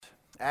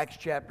Acts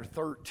chapter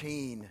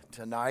 13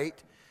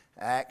 tonight.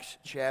 Acts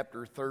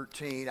chapter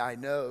 13. I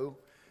know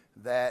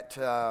that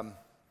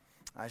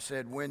I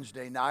said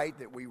Wednesday night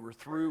that we were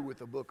through with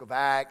the book of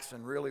Acts,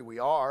 and really we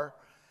are.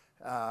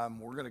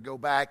 We're going to go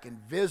back and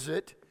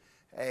visit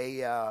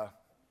a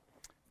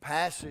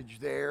passage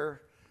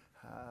there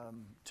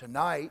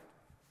tonight.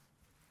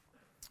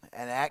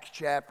 And Acts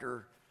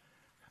chapter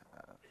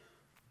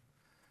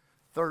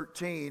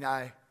 13,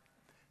 I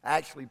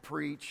actually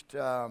preached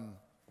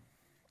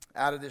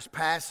out of this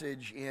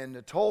passage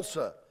in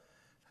Tulsa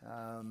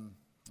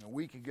a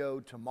week ago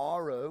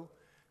tomorrow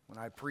when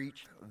I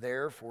preached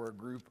there for a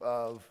group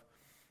of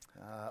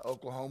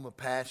Oklahoma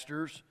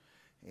pastors.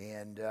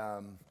 And I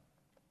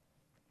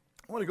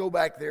want to go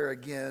back there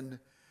again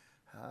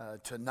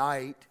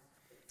tonight.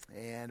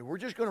 And we're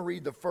just going to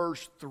read the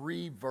first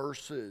three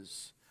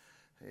verses,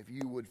 if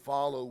you would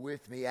follow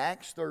with me.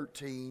 Acts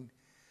 13,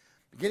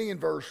 beginning in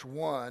verse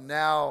 1.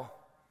 Now,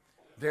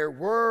 there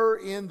were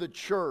in the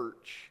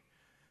church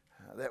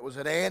that was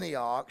at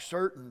Antioch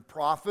certain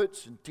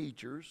prophets and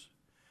teachers,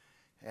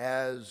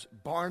 as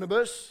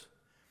Barnabas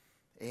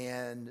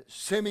and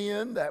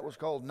Simeon, that was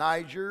called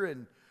Niger,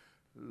 and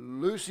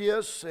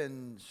Lucius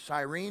and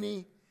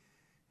Cyrene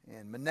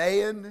and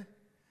Manaen,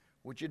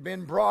 which had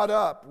been brought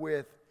up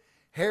with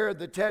Herod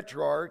the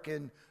Tetrarch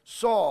and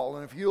Saul.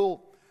 And if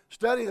you'll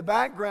study the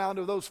background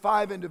of those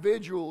five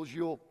individuals,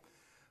 you'll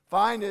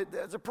find it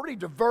as a pretty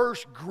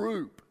diverse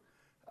group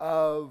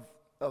of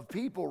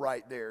people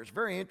right there. It's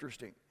very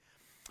interesting.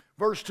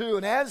 Verse 2,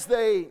 and as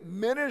they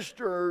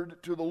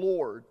ministered to the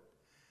Lord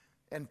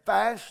and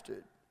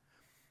fasted,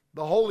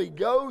 the Holy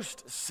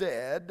Ghost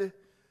said,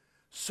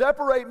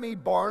 separate me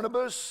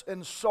Barnabas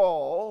and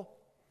Saul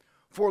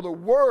for the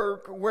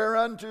work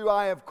whereunto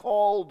I have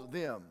called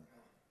them.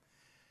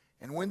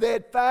 And when they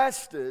had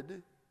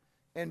fasted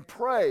and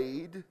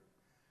prayed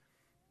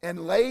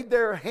and laid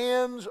their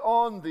hands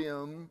on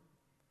them,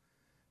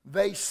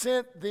 they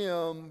sent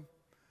them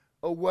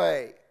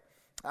away.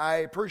 I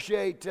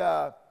appreciate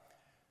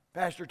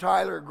Pastor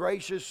Tyler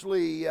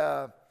graciously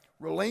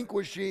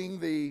relinquishing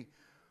the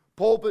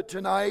pulpit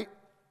tonight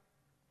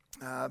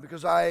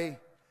because I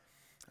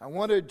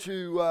wanted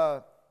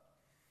to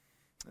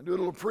do a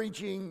little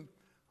preaching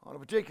on a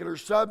particular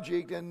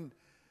subject. And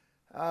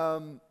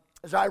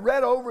as I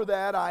read over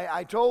that,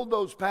 I told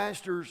those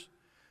pastors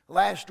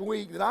last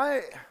week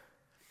that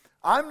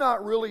I'm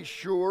not really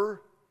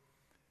sure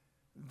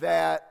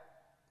that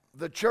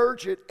the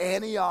church at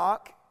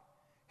Antioch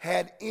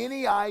had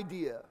any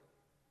idea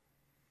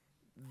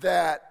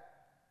that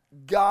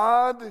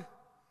God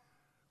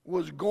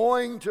was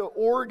going to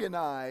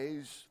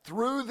organize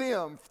through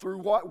them, through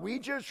what we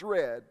just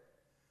read,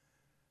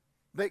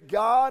 that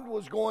God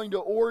was going to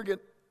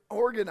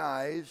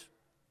organize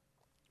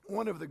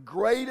one of the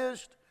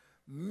greatest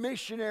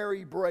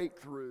missionary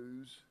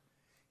breakthroughs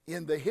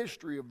in the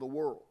history of the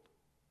world.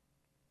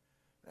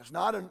 That's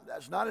not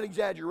an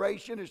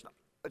exaggeration.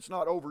 It's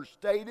not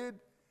overstated.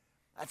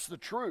 That's the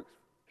truth.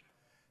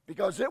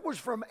 Because it was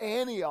from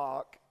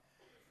Antioch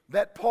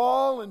that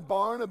Paul and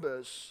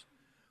Barnabas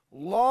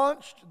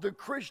launched the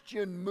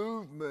Christian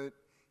movement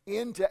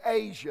into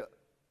Asia.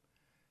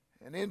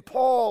 And then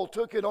Paul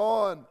took it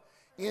on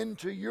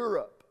into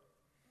Europe.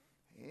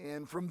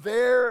 And from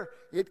there,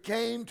 it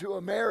came to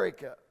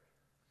America.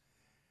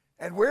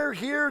 And we're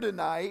here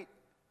tonight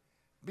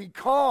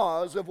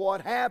because of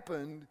what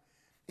happened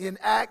in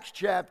Acts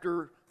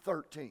chapter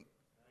 13.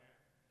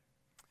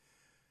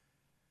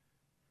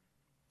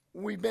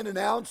 We've been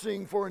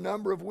announcing for a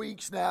number of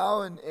weeks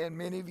now, and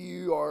many of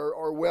you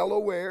are well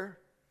aware,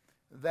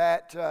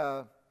 that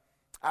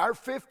our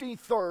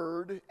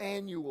 53rd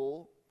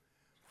annual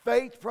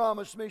Faith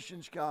Promise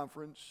Missions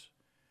Conference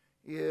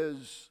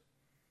is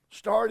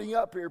starting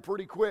up here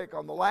pretty quick.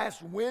 On the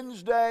last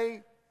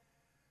Wednesday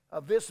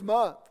of this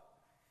month,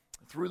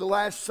 through the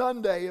last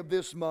Sunday of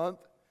this month,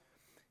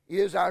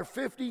 is our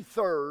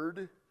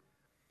 53rd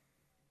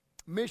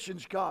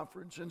Missions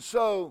Conference. And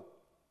so,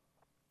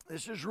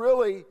 this is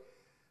really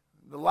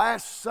the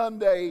last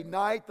Sunday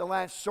night, the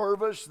last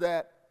service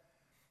that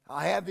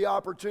I had the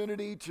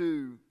opportunity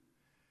to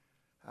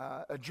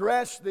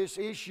address this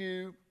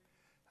issue.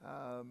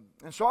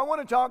 And so I want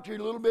to talk to you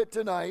a little bit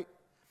tonight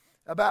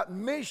about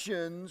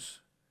missions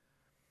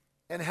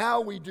and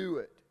how we do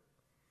it.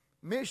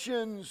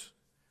 Missions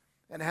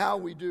and how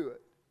we do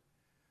it.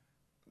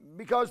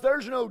 Because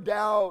there's no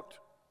doubt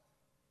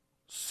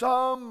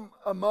some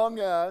among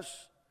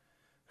us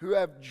who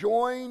have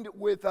joined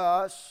with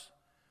us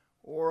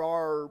or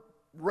are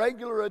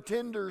regular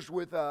attenders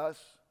with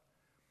us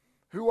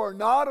who are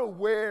not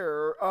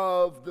aware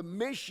of the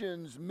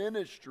missions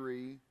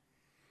ministry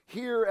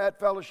here at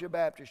Fellowship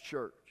Baptist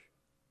Church.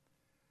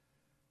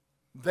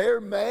 There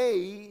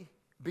may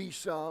be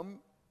some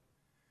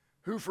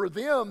who, for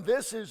them,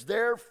 this is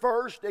their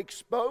first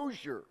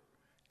exposure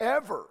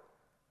ever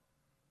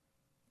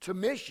to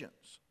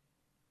missions.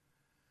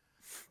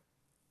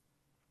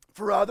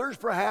 For others,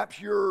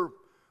 perhaps you're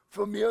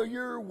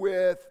familiar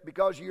with,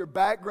 because of your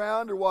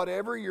background or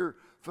whatever, you're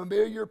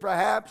familiar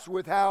perhaps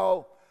with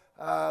how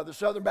the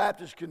Southern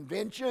Baptist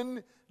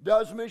Convention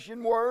does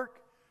mission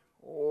work,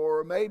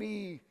 or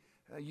maybe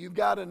you've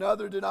got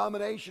another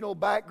denominational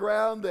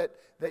background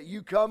that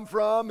you come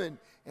from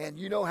and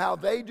you know how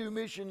they do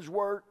missions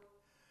work.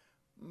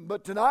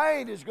 But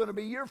tonight is going to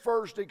be your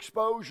first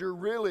exposure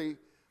really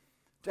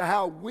to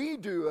how we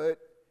do it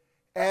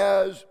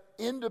as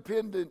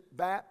independent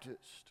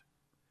Baptists.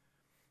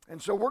 And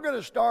so we're going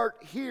to start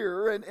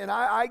here, and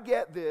I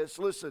get this.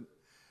 Listen,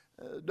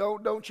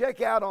 don't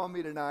check out on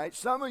me tonight.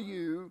 Some of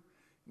you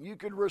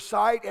could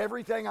recite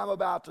everything I'm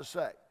about to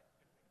say.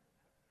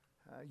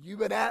 You've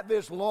been at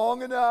this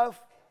long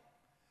enough.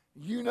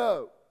 You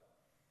know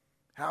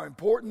how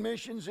important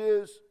missions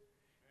is.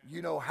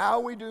 You know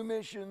how we do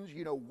missions.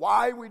 You know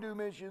why we do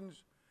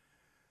missions.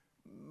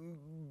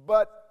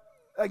 But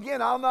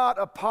again, I'll not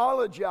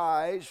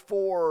apologize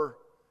for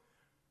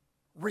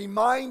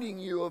reminding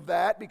you of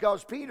that,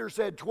 because Peter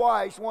said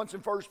twice, once in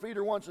 1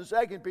 Peter, once in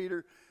 2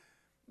 Peter,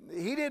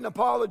 he didn't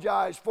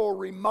apologize for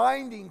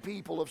reminding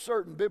people of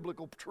certain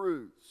biblical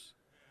truths.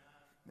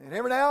 And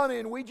every now and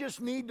then we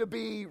just need to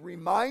be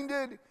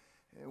reminded,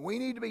 and we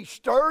need to be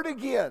stirred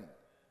again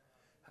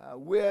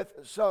with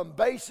some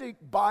basic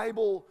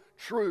Bible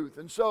truth.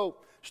 And so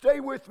stay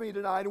with me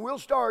tonight, and we'll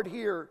start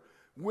here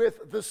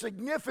with the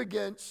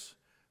significance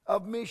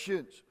of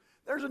missions.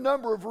 There's a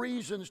number of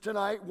reasons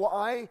tonight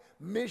why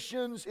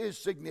missions is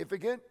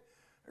significant.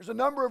 There's a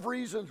number of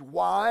reasons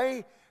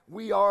why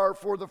we are,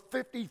 for the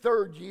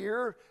 53rd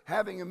year,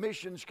 having a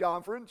missions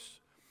conference.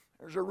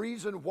 There's a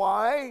reason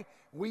why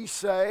we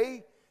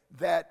say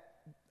that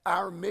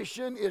our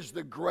mission is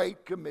the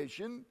Great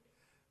Commission.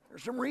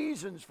 There's some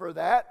reasons for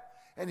that.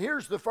 And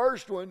here's the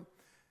first one.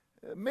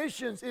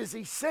 Missions is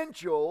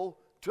essential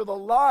to the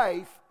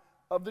life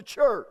of the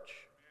church.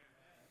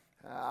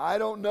 I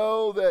don't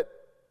know that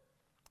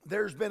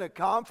there's been a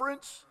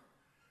conference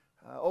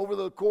over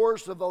the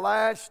course of the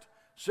last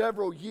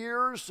several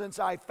years since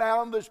I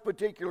found this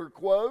particular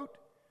quote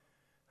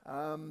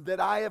that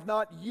I have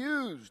not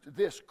used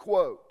this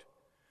quote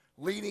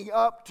leading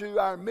up to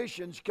our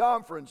missions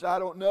conference. I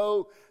don't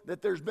know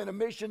that there's been a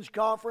missions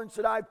conference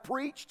that I've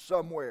preached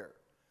somewhere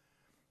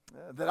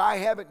that I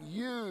haven't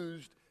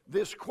used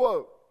this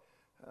quote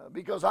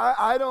because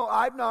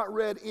I've not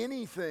read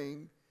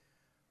anything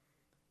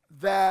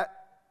that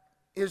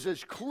is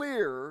as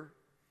clear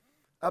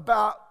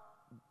about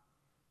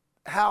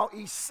how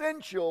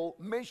essential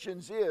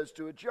missions is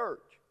to a church.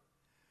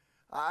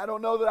 I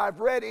don't know that I've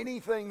read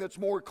anything that's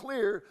more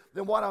clear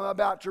than what I'm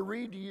about to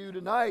read to you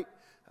tonight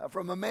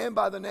from a man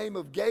by the name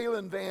of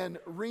Galen Van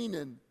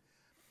Reenen.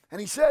 And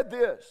he said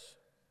this: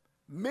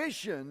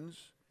 missions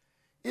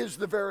is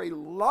the very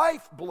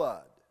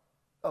lifeblood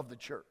of the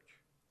church.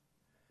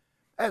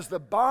 As the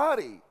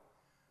body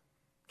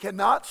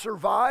cannot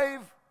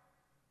survive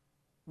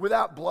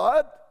without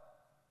blood,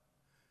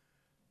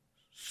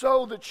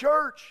 so the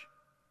church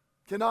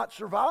cannot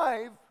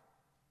survive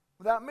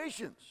without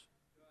missions.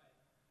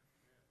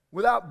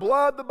 Without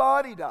blood, the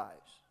body dies.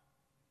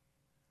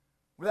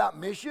 Without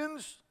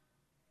missions,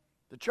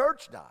 the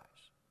church dies.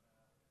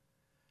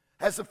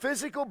 As the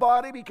physical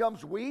body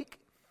becomes weak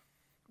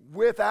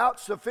without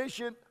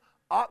sufficient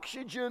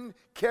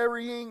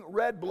oxygen-carrying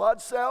red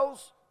blood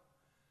cells,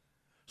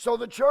 so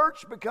the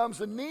church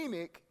becomes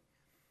anemic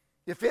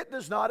if it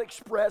does not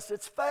express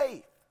its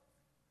faith.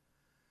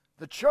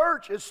 The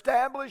church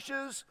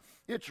establishes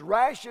its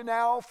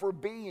rationale for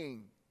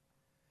being,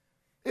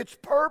 its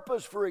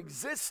purpose for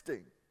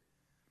existing,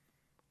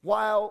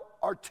 while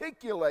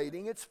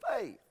articulating its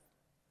faith.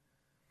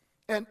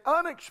 An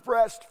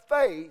unexpressed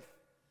faith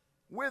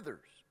withers.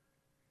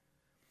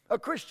 A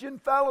Christian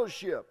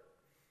fellowship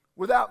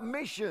without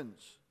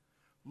missions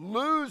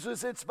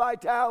loses its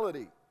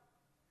vitality.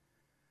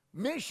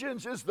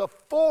 Missions is the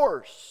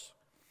force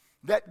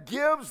that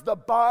gives the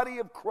body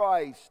of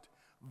Christ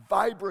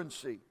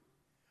vibrancy,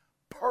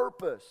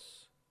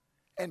 purpose,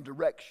 and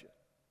direction.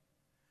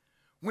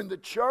 When the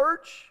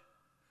church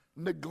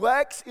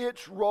neglects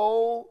its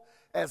role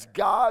as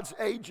God's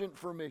agent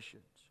for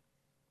missions,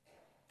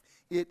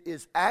 it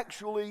is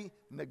actually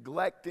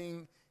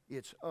neglecting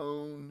its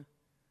own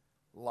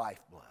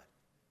lifeblood.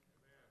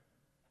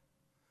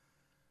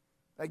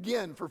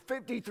 Again, for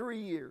 53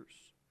 years,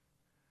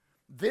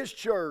 this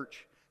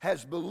church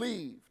has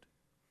believed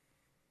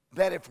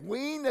that if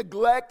we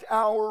neglect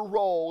our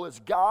role as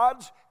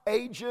God's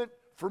agent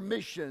for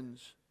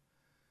missions,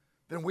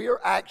 then we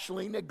are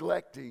actually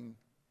neglecting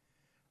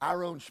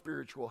our own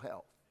spiritual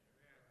health.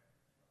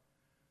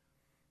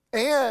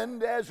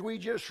 And as we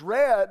just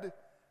read,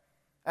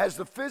 as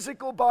the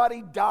physical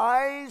body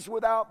dies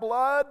without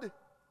blood,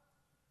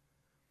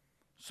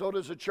 so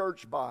does a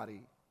church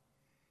body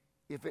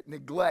if it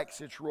neglects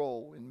its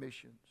role in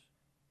missions.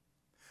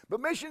 But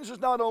missions is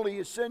not only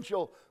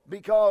essential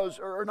because,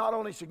 or not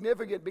only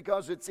significant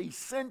because it's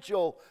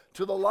essential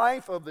to the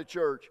life of the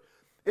church,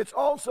 it's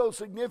also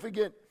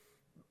significant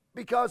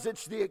because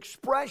it's the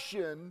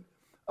expression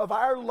of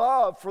our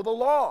love for the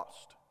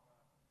lost.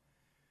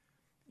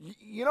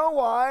 You know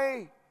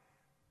why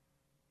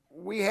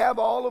we have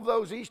all of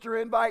those Easter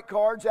invite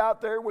cards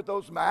out there with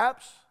those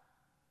maps?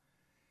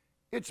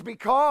 It's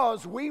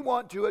because we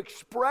want to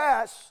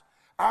express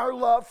our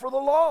love for the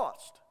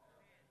lost.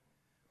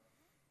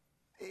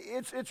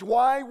 It's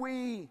why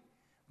we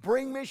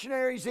bring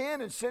missionaries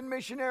in and send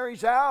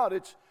missionaries out.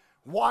 It's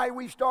why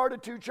we've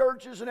started 2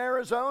 churches in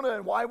Arizona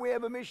and why we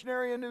have a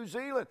missionary in New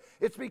Zealand.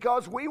 It's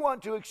because we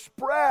want to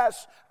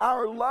express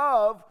our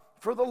love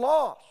for the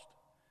lost.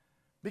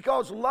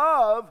 Because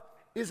love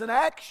is an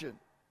action.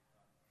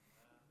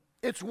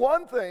 It's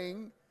one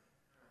thing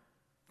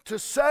to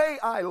say,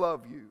 I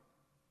love you,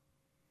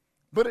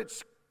 but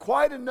it's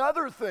quite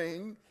another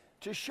thing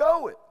to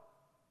show it.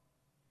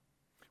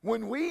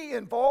 When we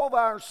involve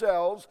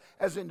ourselves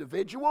as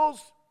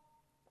individuals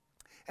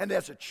and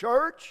as a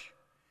church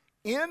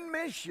in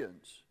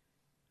missions,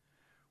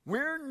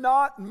 we're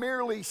not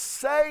merely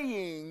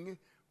saying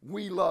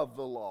we love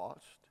the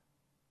lost,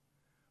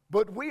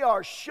 but we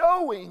are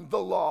showing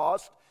the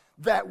lost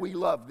that we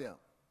love them.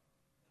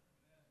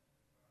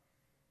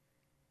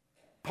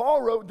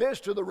 Paul wrote this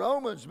to the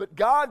Romans, but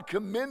God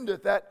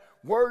commendeth, that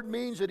word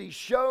means that he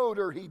showed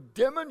or he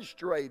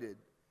demonstrated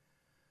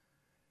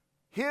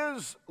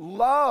his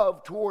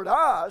love toward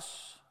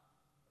us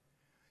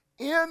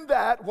in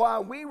that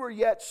while we were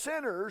yet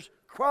sinners,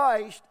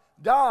 Christ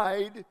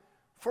died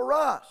for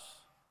us.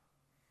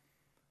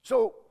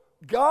 So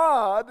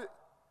God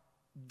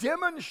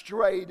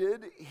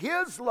demonstrated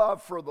his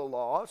love for the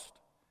lost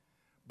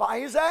by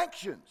his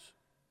actions,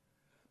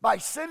 by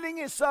sending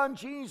his son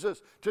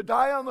Jesus to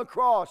die on the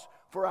cross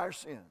for our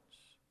sins.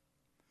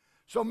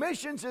 So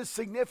missions is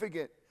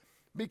significant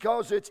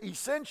because it's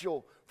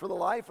essential for the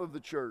life of the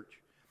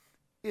church.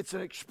 It's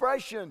an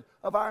expression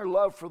of our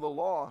love for the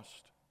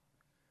lost.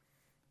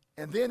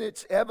 And then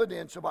it's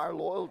evidence of our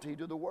loyalty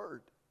to the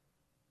Word.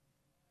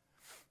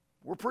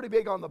 We're pretty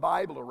big on the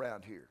Bible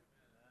around here.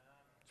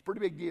 It's a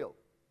pretty big deal.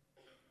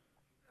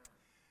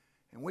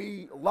 And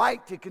we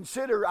like to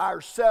consider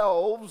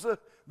ourselves,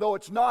 though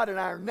it's not in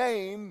our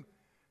name,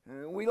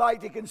 we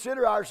like to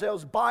consider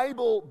ourselves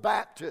Bible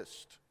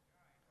Baptist.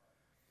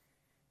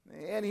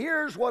 And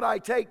here's what I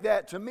take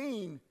that to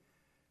mean,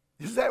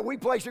 is that we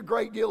place a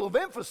great deal of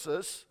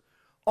emphasis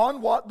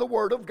on what the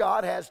Word of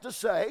God has to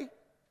say,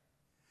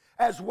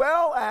 as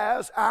well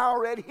as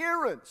our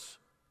adherence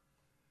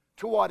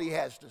to what He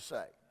has to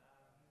say.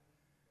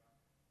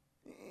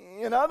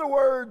 In other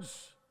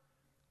words,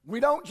 we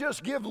don't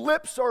just give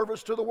lip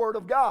service to the Word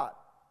of God.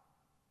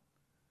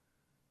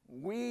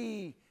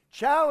 We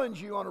challenge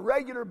you on a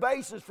regular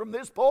basis from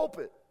this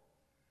pulpit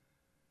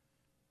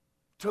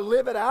to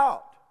live it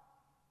out,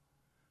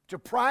 to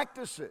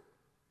practice it,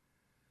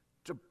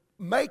 to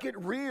make it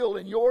real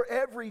in your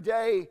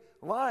everyday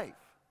life.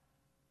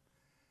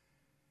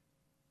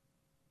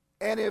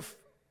 And if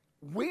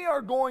we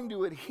are going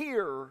to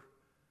adhere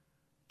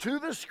to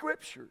the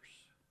Scriptures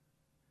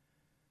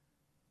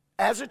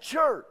as a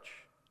church,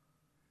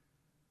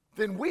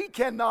 then we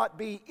cannot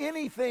be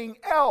anything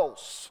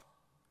else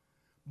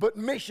but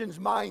missions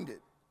minded.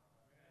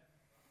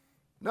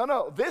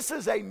 No, this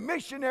is a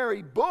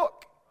missionary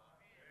book.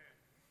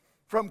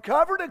 From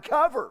cover to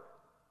cover,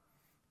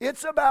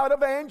 it's about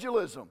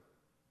evangelism.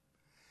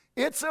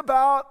 It's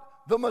about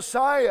the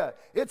Messiah.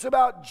 It's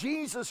about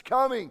Jesus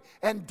coming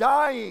and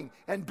dying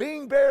and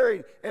being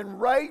buried and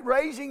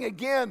raising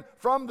again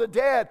from the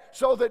dead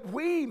so that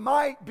we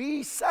might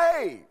be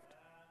saved.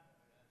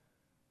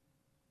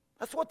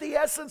 That's what the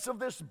essence of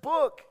this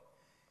book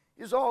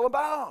is all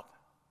about.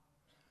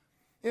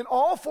 In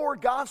all 4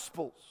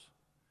 Gospels,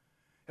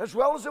 as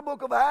well as the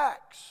book of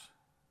Acts,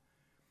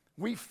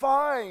 we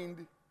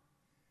find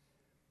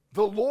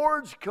the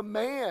Lord's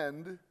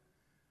command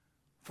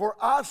for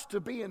us to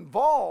be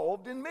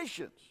involved in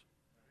missions.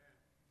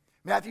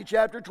 Matthew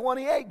chapter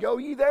 28, go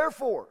ye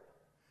therefore.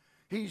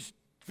 He's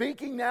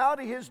speaking now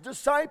to his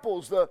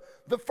disciples, the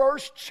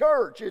first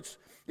church.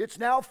 It's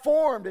now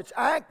formed, it's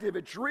active,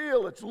 it's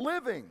real, it's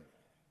living.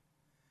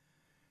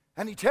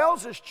 And he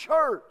tells his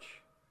church,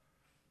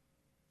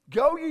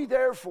 go ye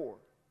therefore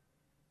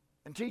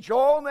and teach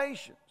all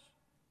nations,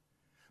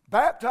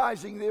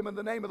 baptizing them in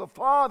the name of the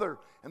Father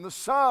and the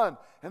Son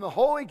and the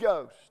Holy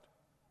Ghost,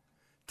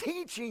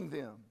 teaching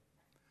them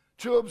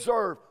to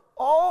observe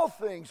all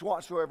things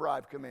whatsoever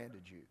I've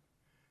commanded you.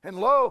 And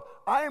lo,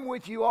 I am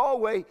with you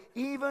always,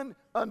 even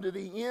unto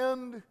the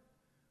end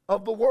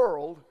of the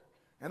world.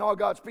 And all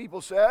God's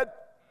people said,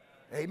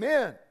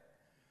 Amen.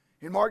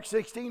 In Mark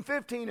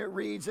 16:15 it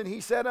reads, and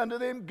he said unto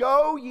them,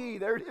 go ye,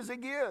 there it is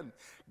again,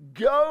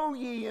 go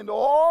ye into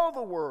all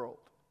the world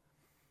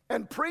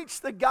and preach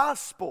the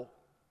gospel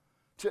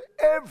to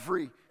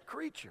every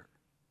creature.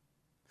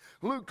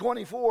 Luke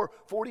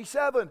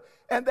 24:47,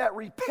 and that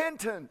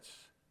repentance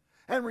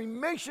and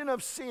remission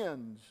of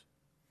sins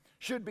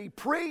should be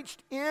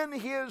preached in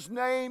his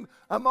name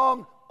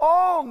among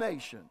all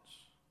nations,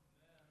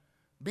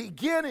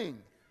 beginning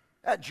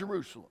at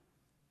Jerusalem.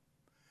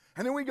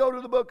 And then we go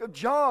to the book of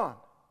John,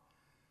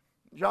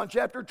 John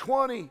chapter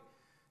 20,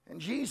 and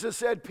Jesus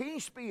said,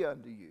 peace be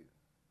unto you.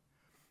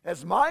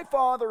 As my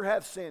Father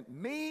hath sent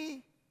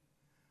me,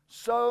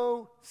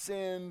 so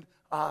send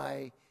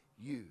I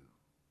you.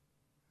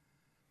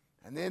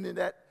 And then in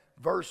that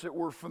verse that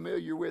we're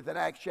familiar with in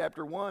Acts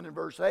chapter 1 and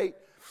verse 8,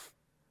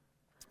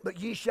 but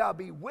ye shall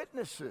be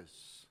witnesses.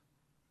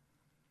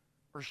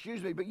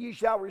 But ye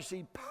shall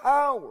receive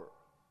power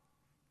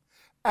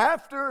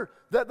after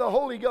that the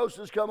Holy Ghost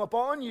has come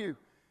upon you,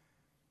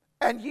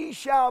 and ye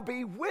shall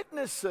be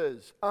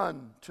witnesses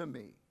unto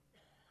me,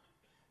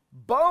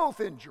 both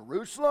in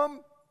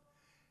Jerusalem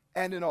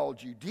and in all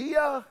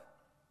Judea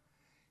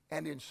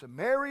and in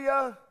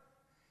Samaria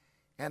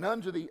and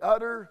unto the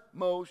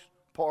uttermost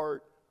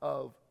part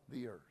of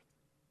the earth.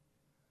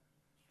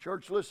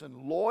 Church,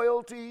 listen,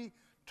 loyalty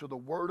to the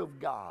Word of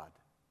God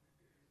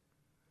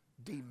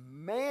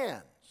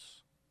demands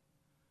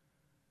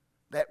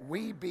that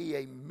we be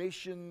a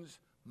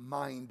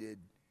missions-minded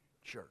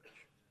church.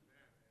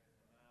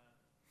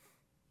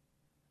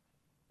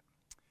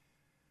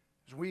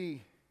 As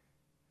we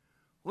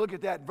look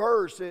at that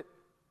verse, it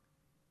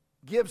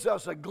gives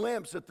us a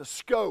glimpse at the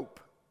scope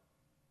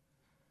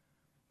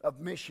of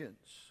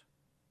missions.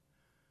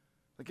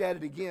 Look at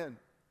it again.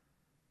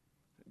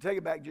 Take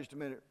it back just a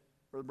minute,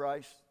 Brother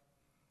Bryce.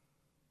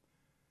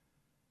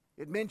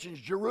 It mentions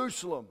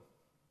Jerusalem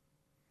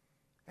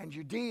and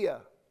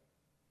Judea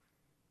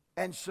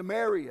and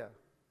Samaria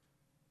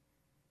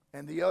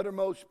and the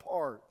uttermost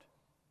part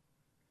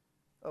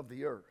of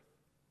the earth.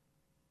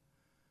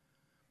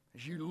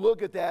 As you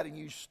look at that and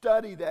you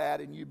study that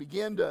and you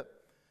begin to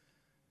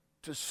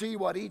see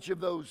what each of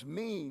those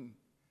mean,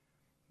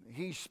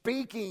 he's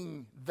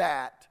speaking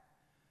that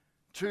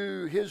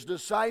to his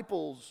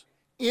disciples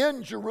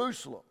in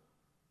Jerusalem.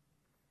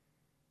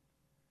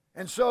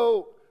 And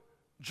so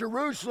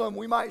Jerusalem,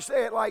 we might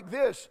say it like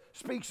this,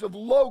 speaks of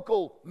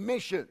local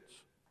missions.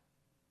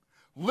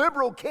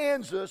 Liberal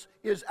Kansas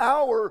is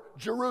our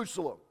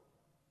Jerusalem.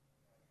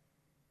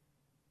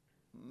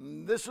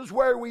 This is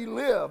where we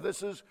live.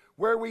 This is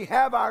where we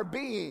have our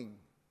being.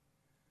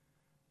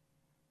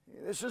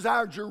 This is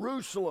our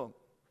Jerusalem.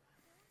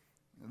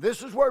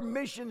 This is where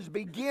missions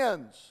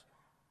begins.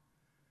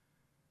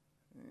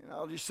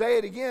 I'll just say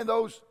it again,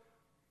 those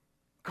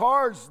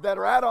cards that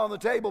are out on the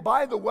table,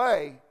 by the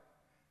way,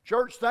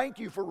 church, thank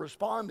you for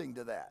responding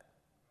to that.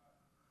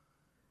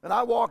 And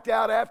I walked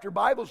out after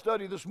Bible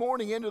study this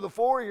morning into the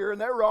foyer,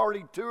 and there were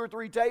already 2 or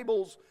 3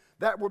 tables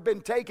that were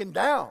been taken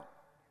down.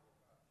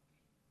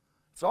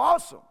 It's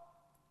awesome.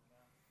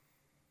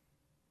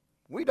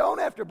 We don't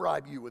have to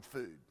bribe you with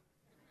food.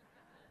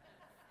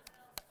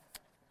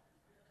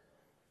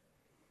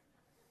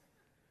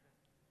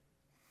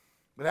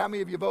 But how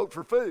many of you vote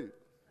for food?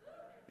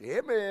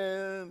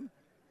 Amen.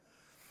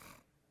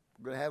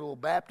 We're going to have a little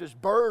Baptist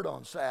bird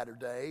on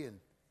Saturday,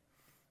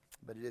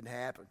 but it didn't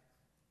happen.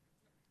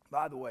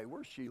 By the way,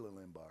 where's Sheila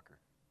Limbacher?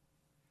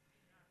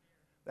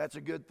 That's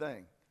a good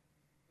thing.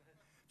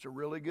 It's a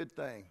really good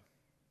thing,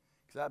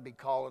 because I'd be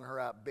calling her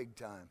out big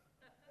time.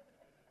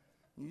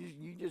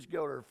 You just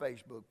go to her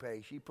Facebook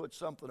page. She put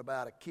something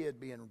about a kid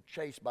being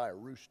chased by a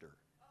rooster.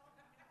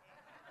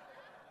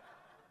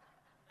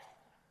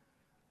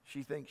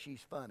 She thinks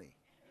she's funny.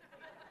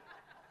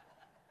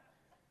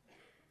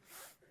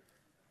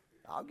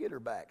 I'll get her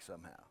back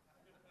somehow.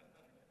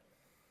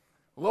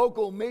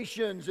 Local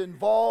missions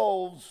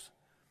involves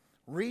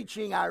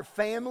reaching our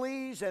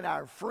families and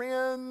our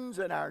friends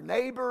and our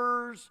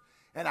neighbors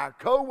and our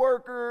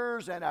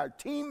co-workers and our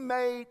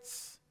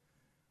teammates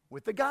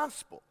with the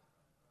gospel.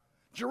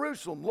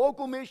 Jerusalem,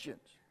 local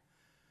missions.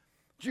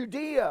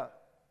 Judea,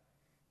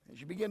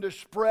 as you begin to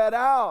spread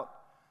out,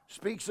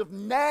 speaks of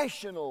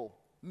national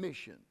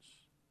missions.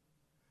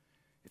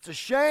 It's a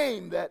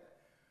shame that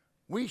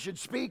we should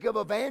speak of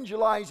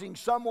evangelizing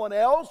someone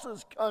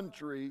else's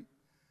country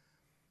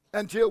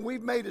until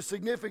we've made a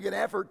significant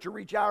effort to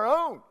reach our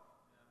own.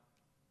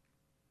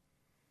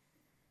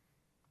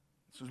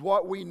 This is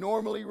what we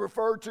normally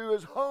refer to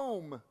as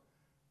home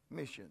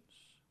missions.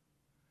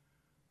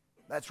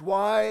 That's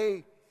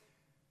why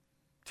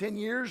 10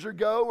 years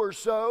ago or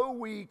so,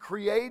 we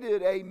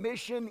created a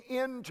mission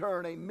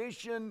intern, a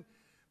mission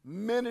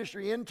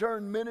ministry,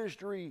 intern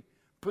ministry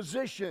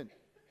position.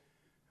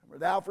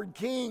 Brother Alfred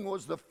King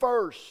was the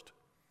first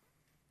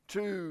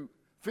to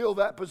fill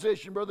that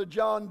position. Brother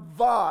John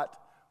Vaught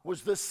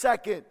was the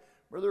second.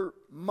 Brother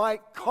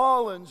Mike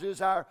Collins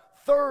is our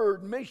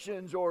third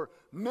missions or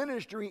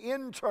ministry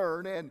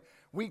intern, and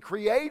we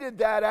created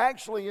that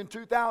actually in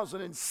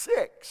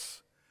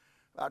 2006,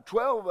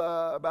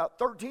 about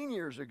 13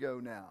 years ago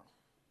now,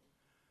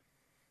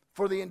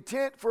 for the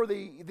intent, for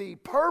the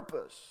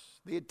purpose,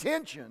 the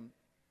intention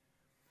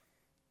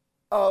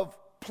of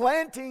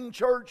planting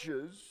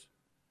churches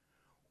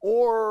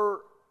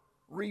or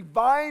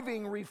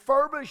reviving,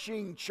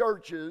 refurbishing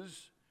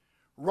churches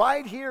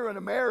right here in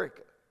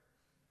America.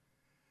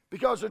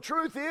 Because the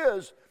truth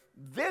is,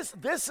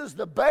 this is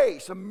the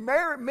base.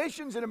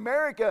 Missions in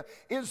America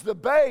is the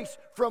base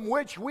from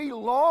which we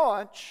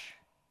launch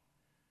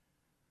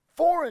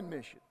foreign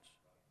missions.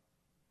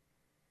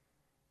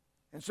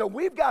 And so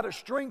we've got to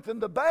strengthen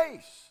the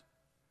base.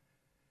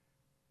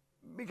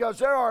 Because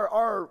there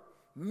are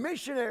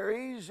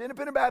missionaries,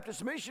 independent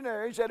Baptist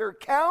missionaries, that are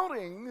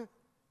counting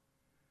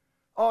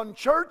on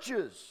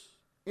churches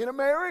in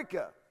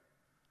America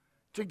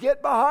to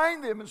get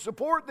behind them and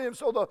support them.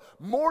 So the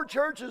more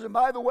churches, and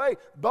by the way,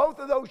 both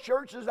of those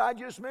churches I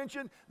just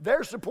mentioned,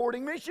 they're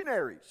supporting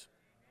missionaries.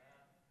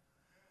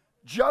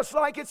 Just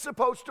like it's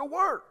supposed to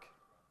work.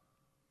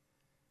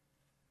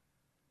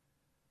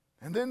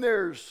 And then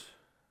there's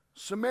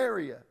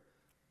Samaria.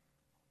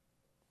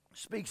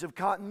 Speaks of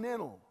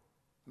continental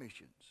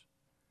missions.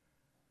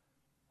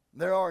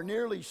 There are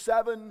nearly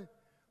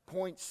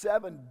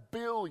 7.7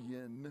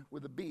 billion,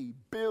 with a B,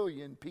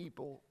 billion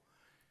people,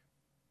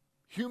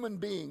 human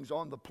beings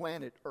on the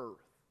planet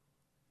Earth.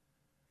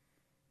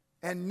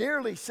 And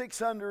nearly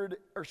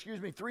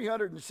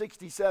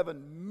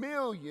 367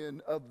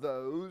 million of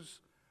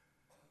those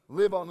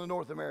live on the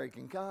North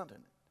American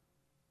continent.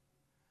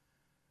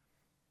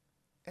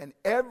 And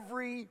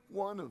every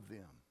one of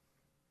them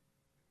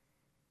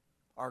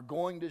are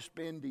going to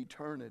spend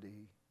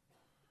eternity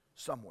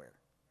somewhere.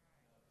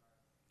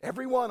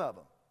 Every one of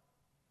them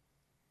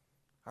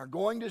are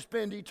going to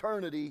spend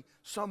eternity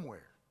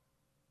somewhere.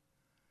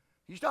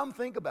 You stop and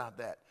think about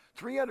that.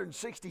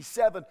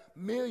 367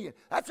 million.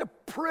 That's a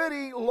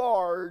pretty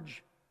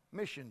large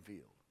mission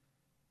field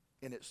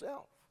in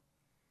itself.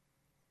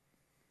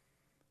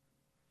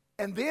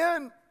 And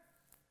then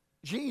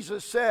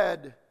Jesus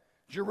said,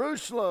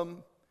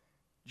 Jerusalem,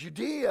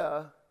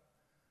 Judea,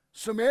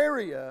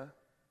 Samaria,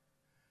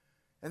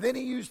 and then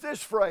he used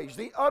this phrase,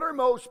 the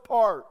uttermost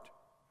part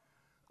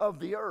of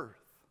the earth.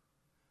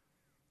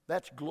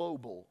 That's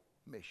global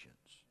missions.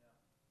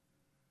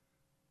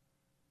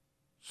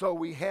 So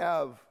we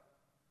have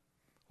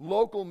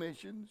local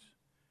missions,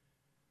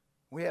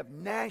 we have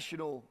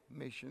national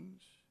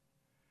missions,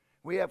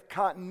 we have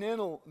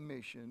continental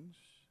missions,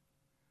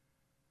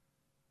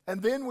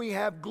 and then we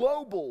have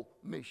global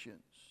missions.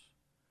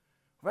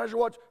 Measure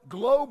what's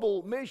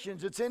global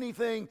missions. It's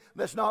anything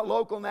that's not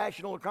local,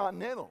 national, or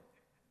continental.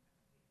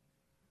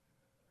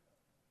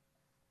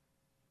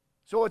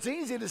 So it's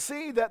easy to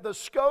see that the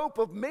scope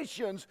of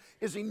missions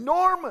is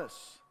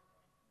enormous.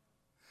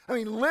 I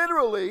mean,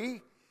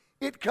 literally,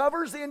 it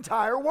covers the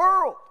entire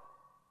world.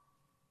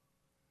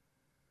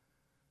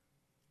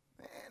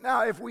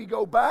 Now, if we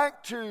go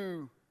back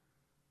to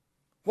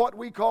what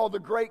we call the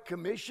Great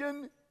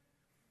Commission,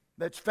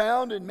 that's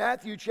found in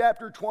Matthew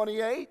chapter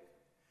 28,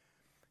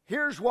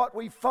 here's what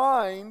we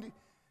find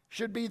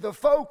should be the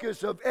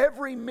focus of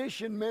every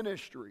mission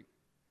ministry.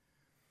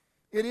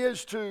 It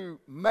is to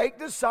make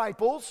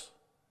disciples,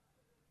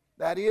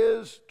 that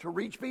is, to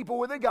reach people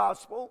with the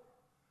gospel,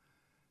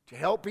 to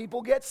help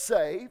people get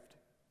saved.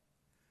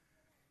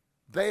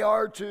 They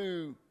are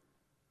to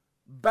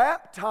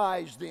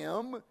baptize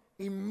them,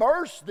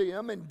 immerse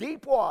them in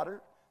deep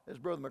water, as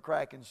Brother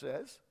McCracken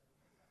says,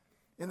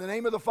 in the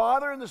name of the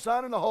Father and the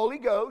Son and the Holy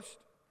Ghost.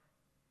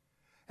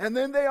 And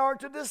then they are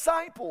to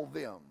disciple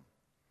them,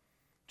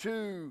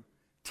 to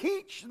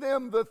teach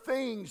them the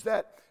things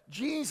that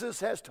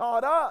Jesus has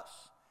taught us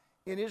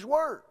in His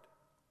Word.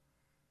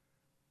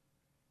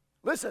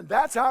 Listen,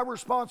 that's our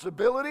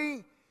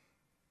responsibility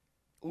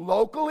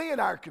locally in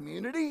our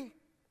community.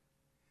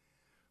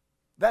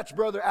 That's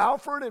Brother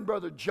Alfred and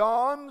Brother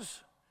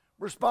John's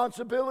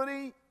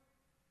responsibility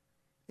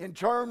in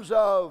terms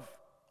of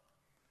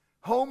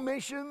home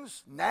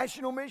missions,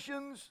 national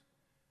missions,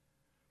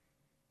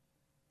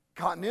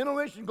 continental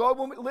mission,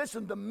 global mission.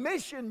 Listen, the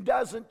mission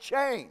doesn't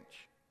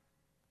change.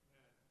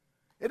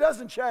 It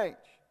doesn't change.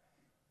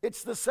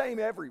 It's the same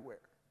everywhere.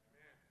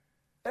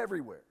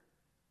 Everywhere.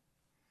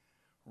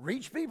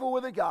 Reach people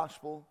with the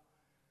gospel.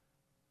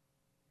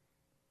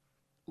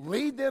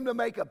 Lead them to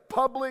make a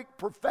public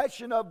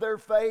profession of their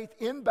faith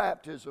in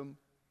baptism.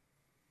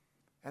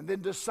 And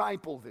then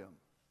disciple them.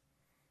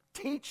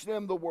 Teach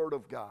them the Word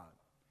of God.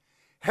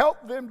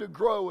 Help them to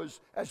grow,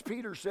 as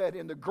Peter said,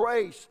 in the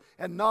grace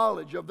and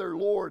knowledge of their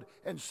Lord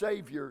and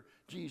Savior,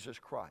 Jesus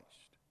Christ.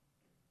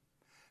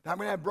 Now I'm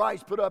going to have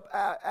Bryce put up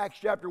Acts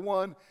chapter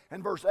 1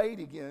 and verse 8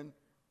 again,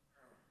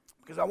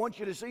 because I want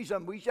you to see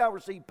something. We shall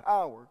receive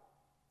power.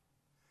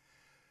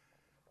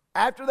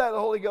 After that, the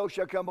Holy Ghost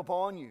shall come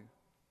upon you.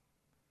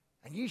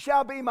 And ye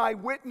shall be my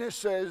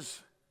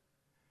witnesses,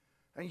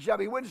 and ye shall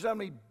be witnesses of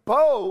me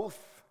both.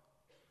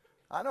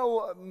 I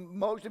know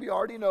most of you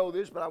already know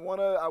this, but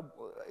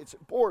it's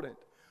important.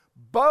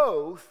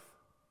 Both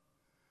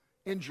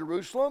in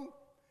Jerusalem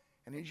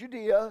and in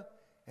Judea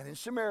and in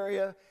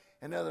Samaria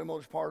and the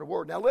othermost part of the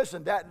world. Now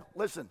listen.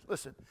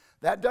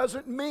 That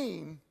doesn't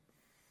mean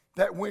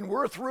that when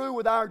we're through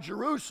with our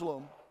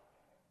Jerusalem,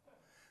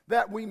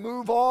 that we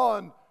move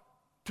on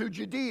to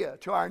Judea,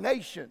 to our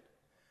nation.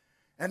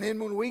 And then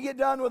when we get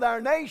done with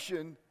our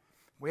nation,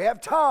 we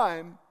have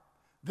time,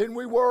 then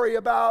we worry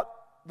about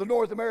the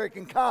North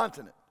American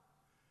continent.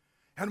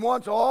 And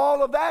once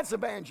all of that's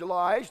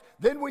evangelized,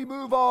 then we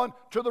move on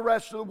to the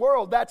rest of the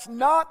world. That's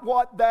not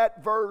what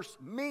that verse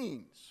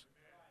means.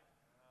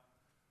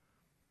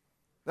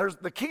 There's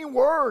the key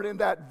word in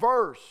that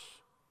verse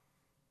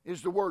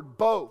is the word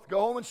both.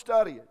 Go home and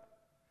study it.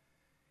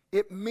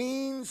 It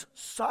means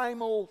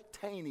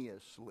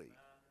simultaneously.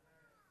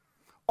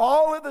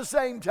 All at the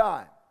same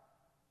time.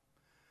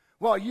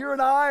 While you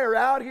and I are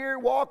out here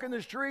walking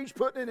the streets,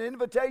 putting an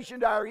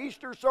invitation to our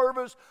Easter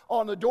service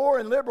on the door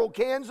in Liberal,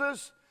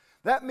 Kansas,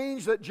 that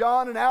means that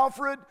John and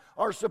Alfred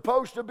are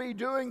supposed to be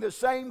doing the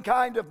same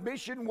kind of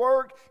mission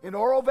work in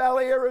Oro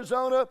Valley,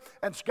 Arizona,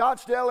 and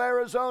Scottsdale,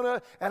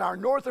 Arizona, and our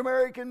North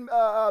American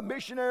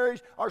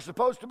missionaries are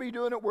supposed to be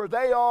doing it where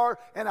they are,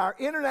 and our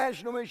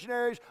international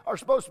missionaries are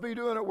supposed to be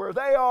doing it where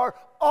they are,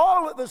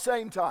 all at the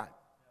same time.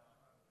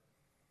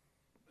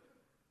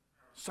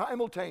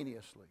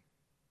 Simultaneously.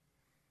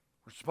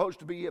 We're supposed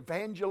to be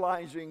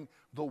evangelizing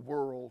the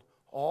world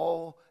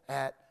all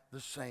at the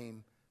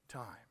same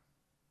time.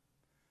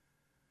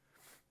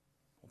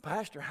 Well,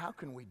 Pastor, how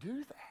can we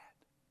do that?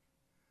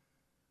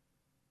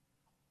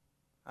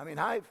 I mean,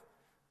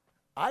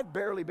 I've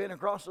barely been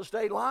across the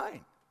state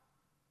line.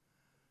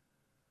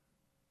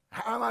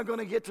 How am I going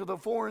to get to the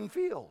foreign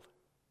field?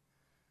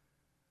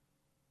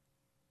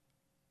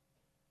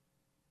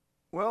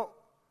 Well,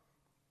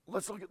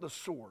 let's look at the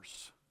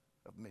source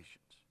of missions.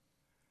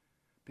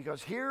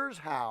 Because here's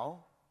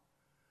how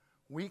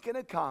we can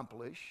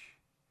accomplish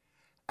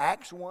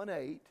Acts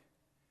 1:8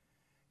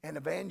 and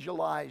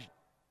evangelize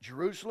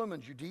Jerusalem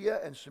and Judea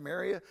and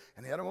Samaria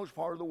and the uttermost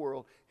part of the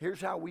world. Here's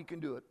how we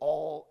can do it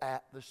all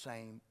at the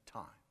same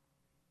time.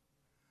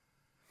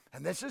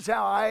 And this is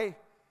how I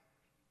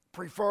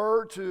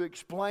prefer to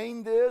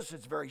explain this.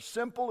 It's very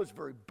simple. It's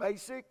very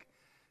basic.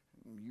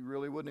 You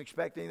really wouldn't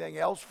expect anything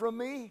else from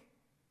me.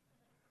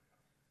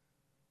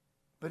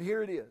 But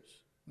here it is.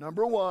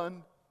 Number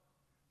one,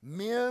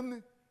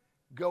 men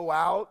go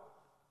out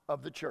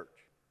of the church.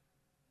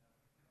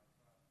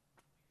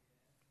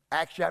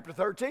 Acts chapter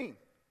 13.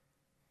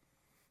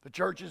 The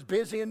church is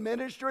busy in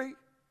ministry.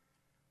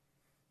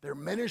 They're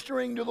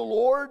ministering to the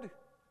Lord.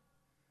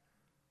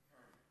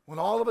 When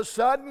all of a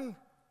sudden,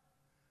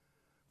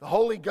 the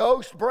Holy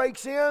Ghost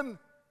breaks in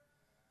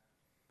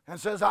and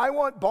says, I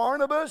want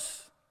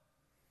Barnabas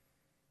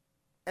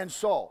and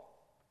Saul.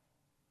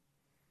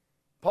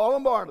 Paul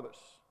and Barnabas.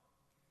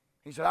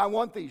 He said, I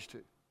want these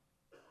two.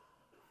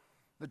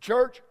 The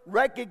church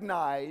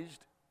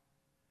recognized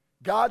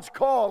God's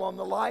call on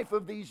the life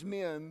of these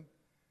men,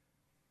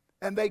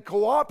 and they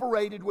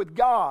cooperated with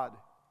God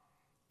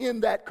in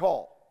that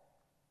call.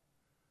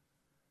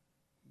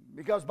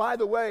 Because, by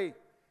the way,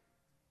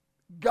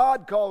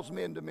 God calls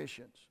men to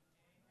missions.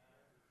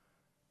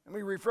 Let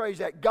me rephrase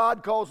that.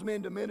 God calls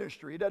men to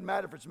ministry. It doesn't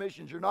matter if it's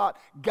missions or not.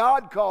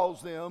 God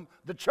calls them.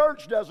 The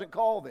church doesn't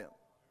call them.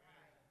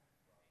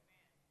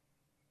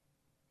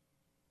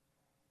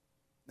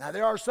 Now,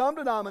 there are some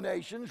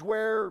denominations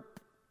where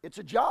it's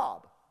a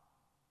job.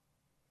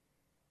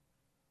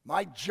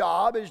 My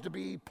job is to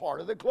be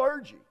part of the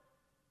clergy.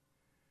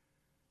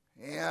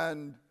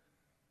 And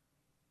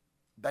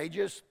they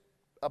just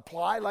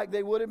apply like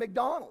they would at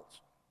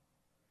McDonald's.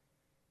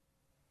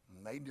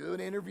 And they do an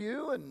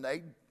interview and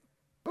they,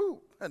 boom,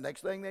 the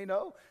next thing they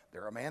know,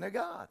 they're a man of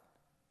God.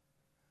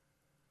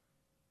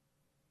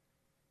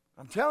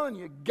 I'm telling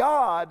you,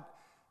 God,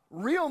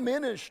 real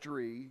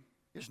ministry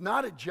is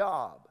not a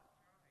job.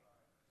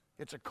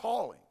 It's a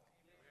calling.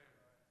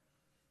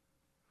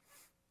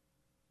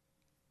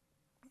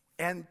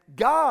 And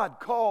God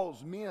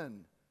calls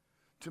men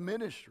to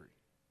ministry.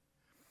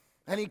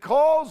 And He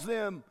calls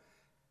them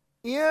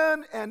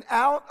in and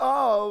out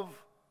of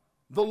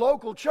the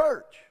local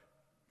church.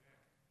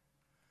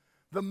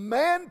 The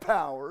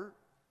manpower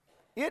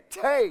it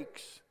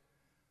takes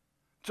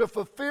to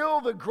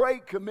fulfill the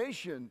Great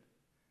Commission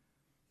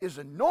is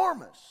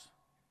enormous.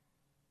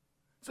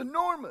 It's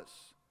enormous.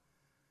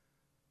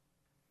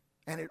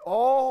 And it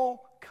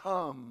all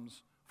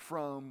comes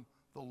from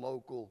the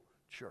local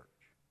church.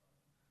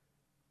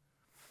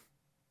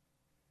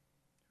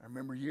 I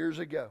remember years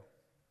ago,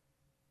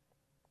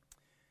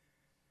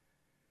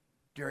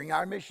 during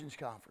our missions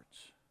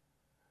conference,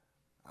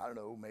 I don't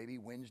know, maybe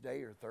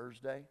Wednesday or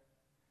Thursday,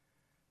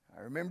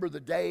 I remember the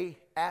day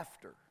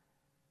after,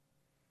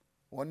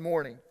 one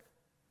morning,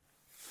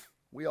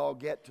 we all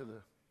get to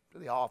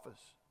the office.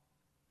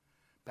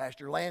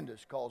 Pastor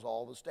Landis calls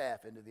all the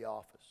staff into the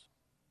office.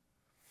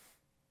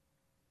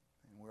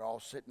 And we're all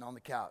sitting on the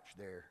couch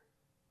there.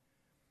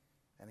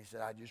 And he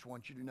said, I just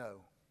want you to know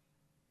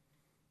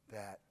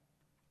that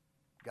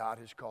God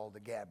has called the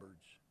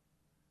Gabbards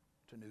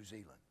to New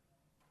Zealand.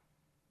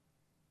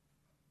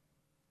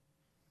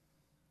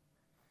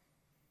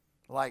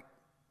 Like,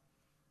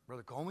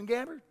 Brother Coleman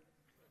Gabbard?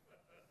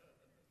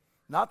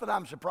 Not that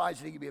I'm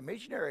surprised that he could be a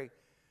missionary,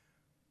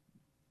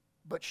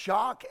 but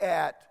shock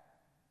at,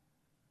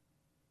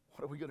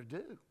 what are we going to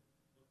do?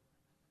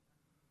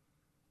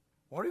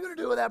 What are you going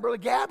to do with that Brother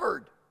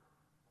Gabbard?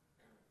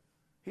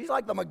 He's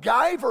like the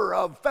MacGyver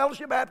of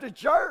Fellowship Baptist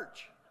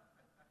Church.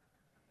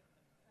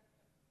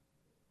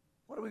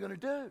 What are we going to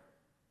do?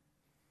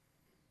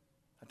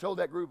 I told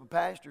that group of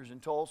pastors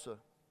in Tulsa,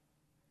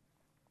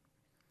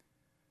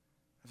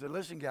 I said,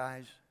 listen,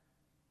 guys,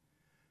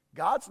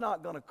 God's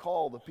not going to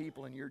call the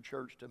people in your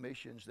church to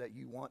missions that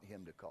you want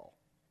Him to call.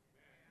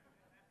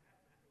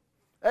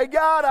 Hey,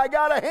 God, I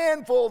got a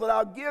handful that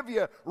I'll give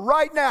you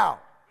right now.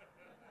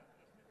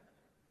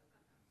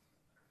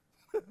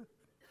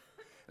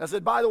 I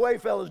said, by the way,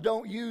 fellas,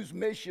 don't use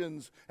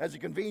missions as a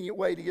convenient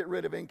way to get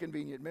rid of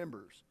inconvenient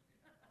members.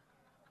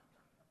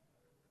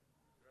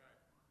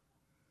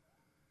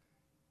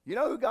 You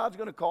know who God's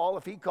going to call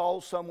if He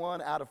calls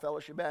someone out of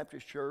Fellowship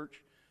Baptist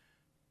Church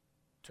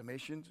to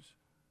missions?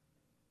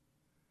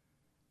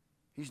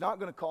 He's not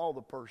going to call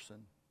the person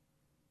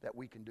that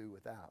we can do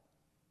without.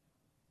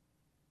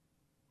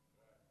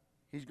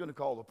 He's going to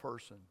call the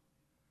person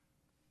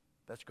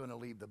that's going to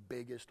leave the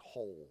biggest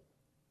hole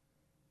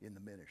in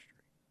the ministry.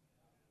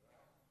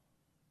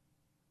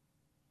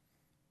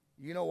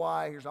 You know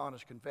why? Here's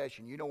honest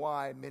confession. You know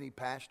why many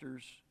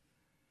pastors,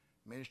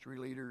 ministry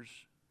leaders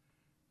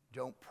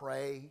don't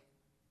pray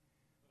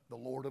the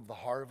Lord of the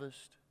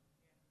harvest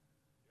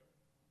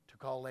to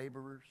call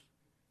laborers?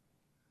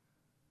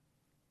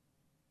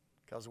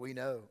 Because we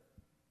know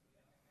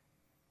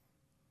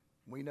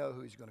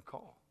who He's going to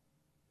call.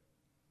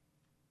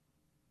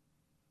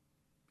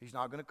 He's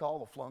not going to call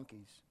the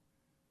flunkies.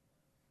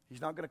 He's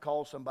not going to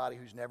call somebody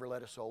who's never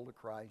led a soul to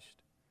Christ,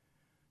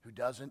 who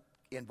doesn't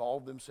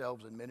involve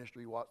themselves in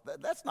ministry.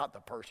 That's not the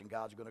person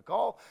God's going to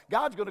call.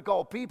 God's going to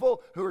call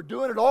people who are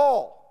doing it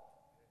all.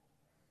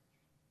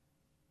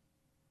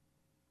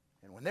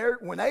 And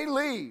when they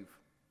leave,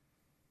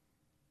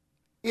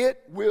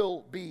 it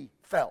will be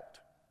felt.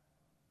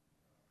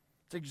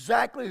 It's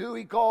exactly who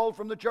He called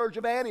from the church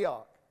of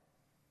Antioch.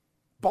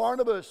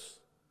 Barnabas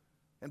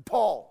and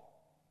Paul.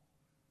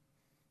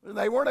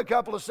 They weren't a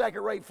couple of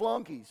second-rate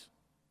flunkies.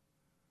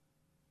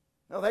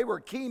 No, they were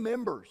key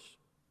members.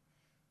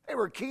 They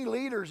were key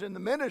leaders in the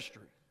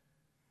ministry.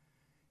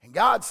 And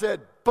God said,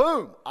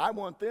 boom, I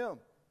want them.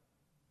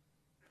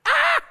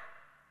 Ah!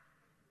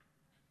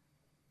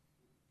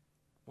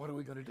 What are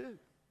we going to do?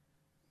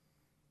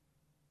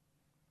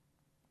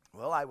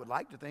 Well, I would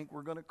like to think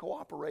we're going to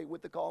cooperate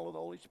with the call of the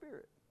Holy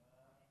Spirit.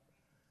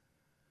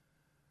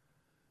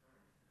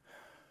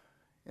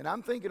 And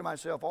I'm thinking to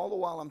myself all the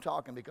while I'm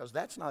talking, because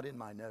that's not in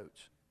my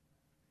notes.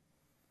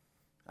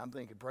 I'm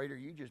thinking, Prater,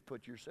 you just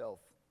put yourself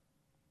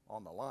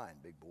on the line,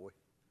 big boy.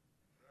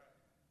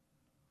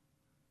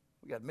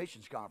 We got a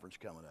missions conference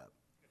coming up.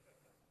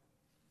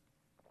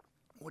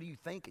 What are you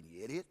thinking,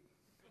 you idiot?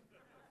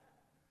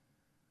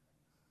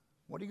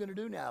 What are you going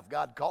to do now if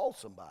God calls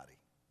somebody?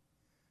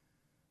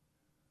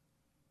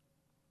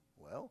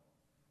 Well,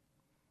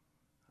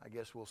 I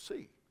guess we'll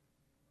see.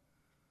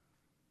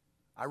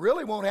 I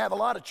really won't have a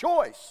lot of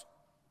choice.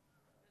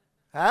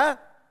 Huh?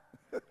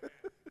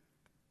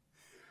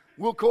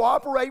 We'll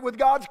cooperate with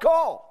God's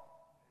call.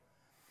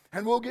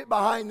 And we'll get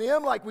behind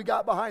them like we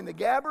got behind the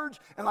Gabbards,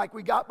 and like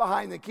we got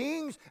behind the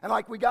Kings, and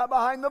like we got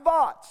behind the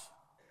Vaughts.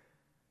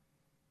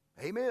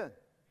 Amen.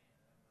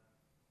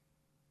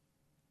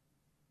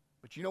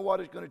 But you know what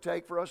it's going to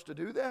take for us to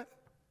do that?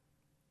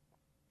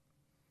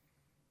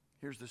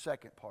 Here's the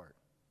second part.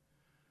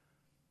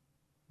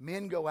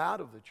 Men go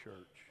out of the church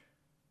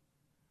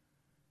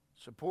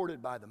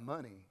supported by the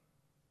money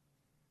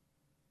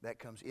that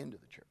comes into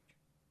the church.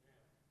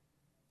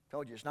 I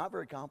told you, it's not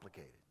very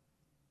complicated.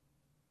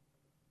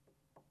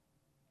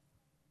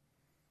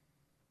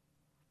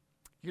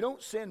 You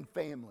don't send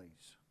families,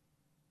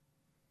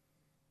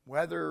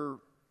 whether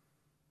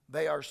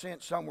they are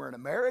sent somewhere in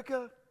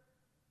America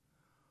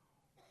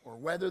or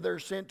whether they're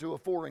sent to a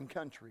foreign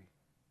country.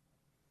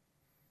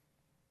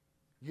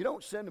 You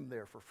don't send them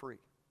there for free.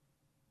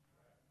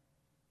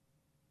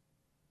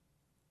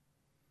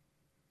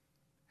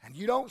 And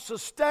you don't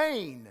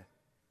sustain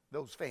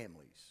those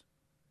families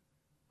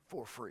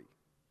for free.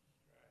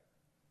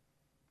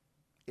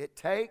 It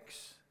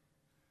takes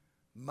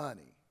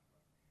money.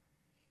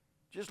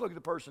 Just look at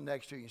the person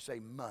next to you and say,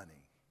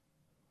 money.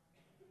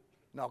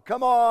 Now,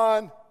 come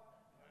on.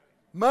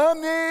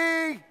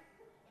 Money.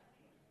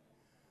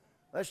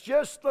 Let's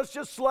just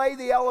slay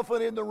the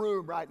elephant in the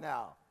room right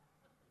now.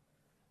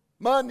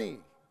 Money.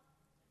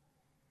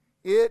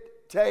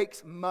 It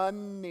takes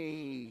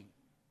money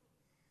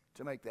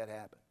to make that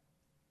happen.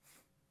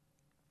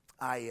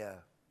 I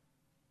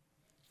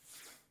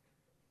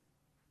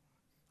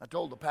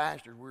told the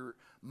pastor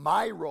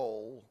my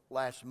role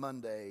last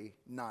Monday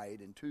night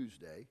and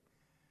Tuesday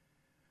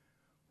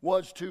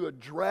was to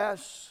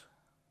address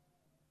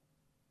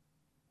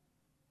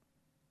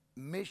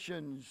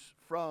missions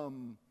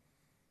from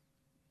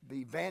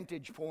the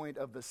vantage point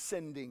of the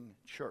sending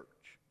church.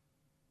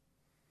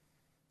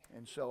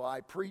 And so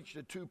I preached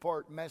a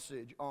 2-part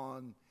message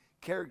on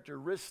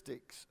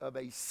characteristics of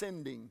a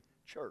sending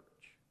church.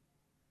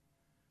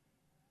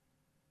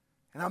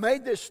 And I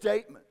made this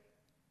statement,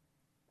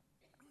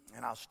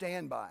 and I'll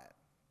stand by it.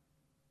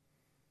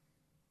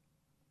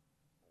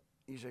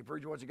 You say,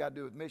 Preacher, what's it got to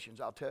do with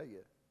missions? I'll tell you.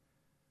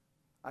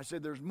 I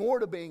said, there's more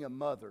to being a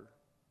mother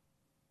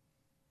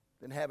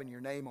than having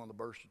your name on the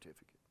birth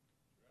certificate.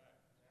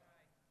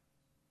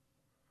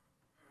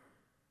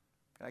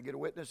 Can I get a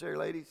witness there,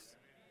 ladies?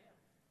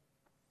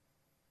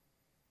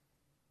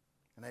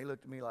 And they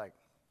looked at me like,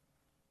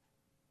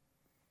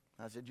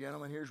 I said,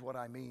 gentlemen, here's what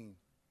I mean.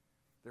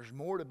 There's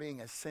more to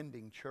being a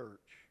sending church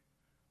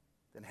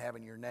than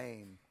having your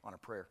name on a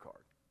prayer card.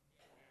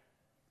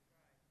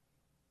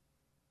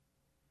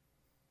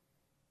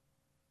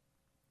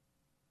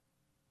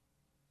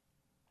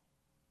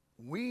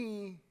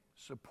 We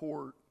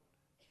support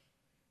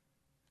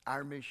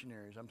our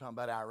missionaries. I'm talking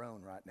about our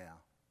own right now.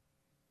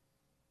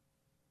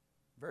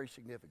 Very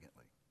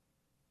significantly.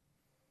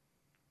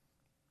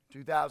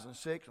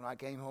 2006, when I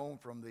came home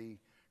from the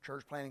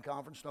church planting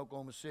conference in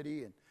Oklahoma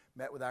City and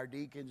met with our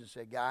deacons and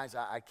said, guys,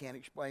 I can't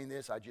explain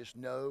this. I just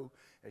know,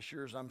 as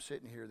sure as I'm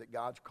sitting here, that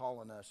God's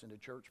calling us into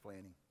church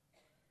planting.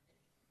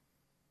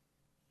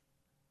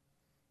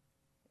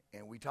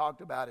 And we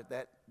talked about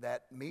at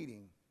that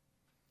meeting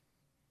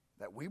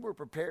that we were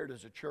prepared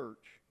as a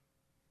church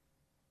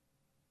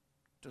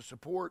to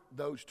support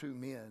those two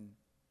men.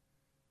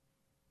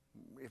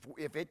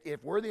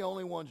 If we're the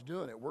only ones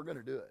doing it, we're going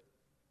to do it.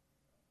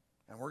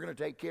 And we're going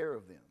to take care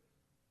of them.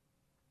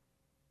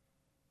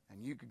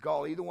 And you could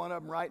call either one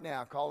of them right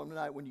now. Call them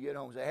tonight when you get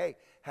home and say,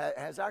 hey,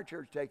 has our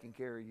church taken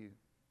care of you?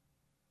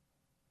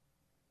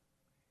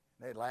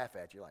 They'd laugh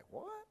at you like,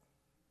 what?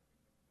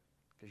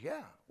 Because,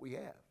 yeah, we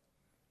have.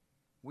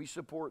 We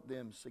support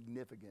them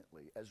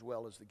significantly as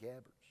well as the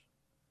Gabbards.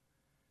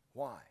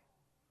 Why?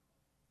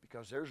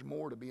 Because there's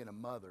more to being a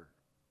mother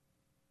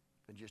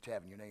than just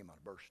having your name on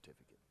a birth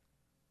certificate.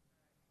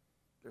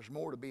 There's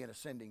more to being a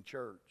sending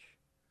church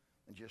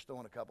than just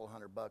throwing a couple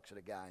 $100 at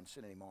a guy and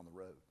sending him on the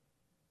road.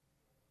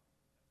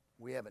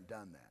 We haven't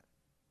done that.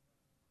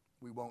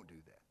 We won't do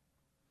that.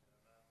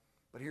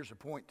 But here's the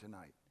point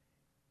tonight.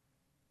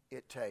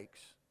 It takes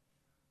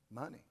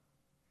money.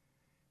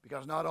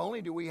 Because not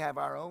only do we have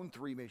our own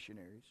 3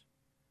 missionaries,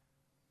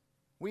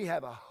 we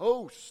have a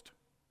host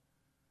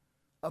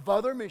of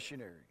other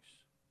missionaries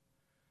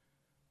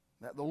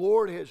that the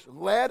Lord has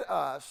led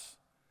us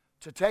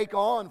to take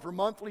on for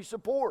monthly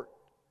support.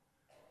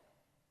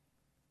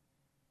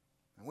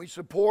 And we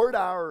support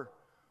our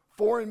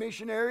foreign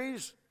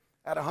missionaries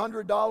at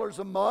 $100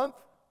 a month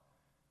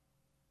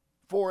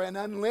for an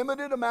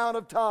unlimited amount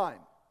of time.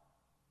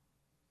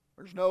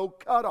 There's no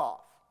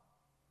cutoff.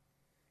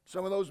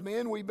 Some of those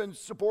men we've been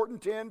supporting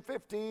 10,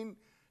 15,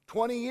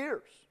 20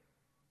 years.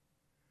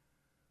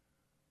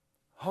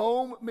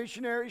 Home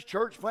missionaries,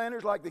 church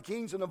planters like the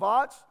Kings and the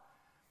Vaughts.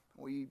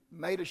 We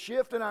made a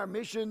shift in our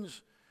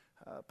missions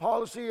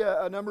policy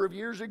a number of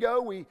years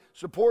ago. We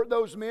support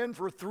those men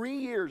for 3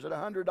 years at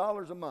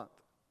 $100 a month.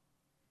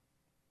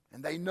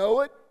 And they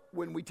know it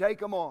when we take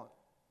them on.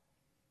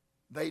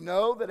 They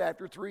know that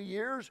after 3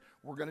 years,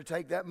 we're going to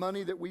take that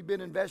money that we've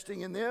been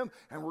investing in them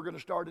and we're going to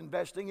start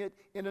investing it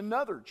in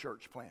another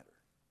church planter.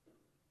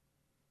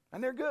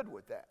 And they're good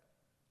with that.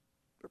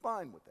 They're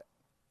fine with that.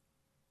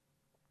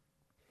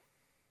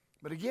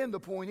 But again, the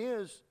point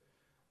is,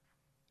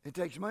 it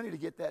takes money to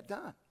get that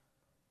done.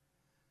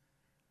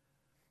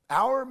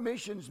 Our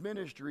missions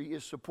ministry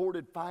is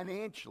supported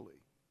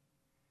financially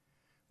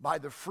by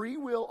the free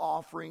will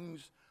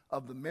offerings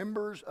of the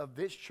members of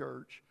this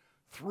church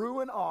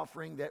through an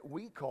offering that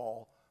we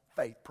call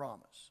Faith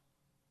Promise.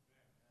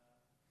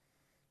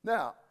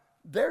 Now,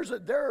 there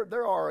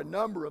are a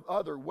number of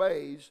other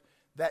ways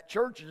that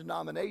churches and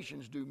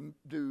denominations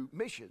do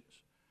missions.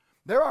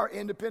 There are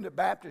independent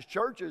Baptist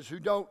churches who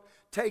don't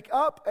take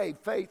up a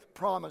Faith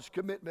Promise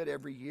commitment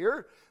every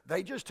year.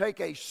 They just take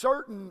a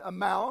certain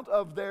amount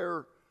of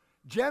their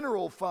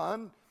general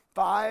fund,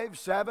 5,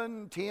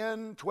 7,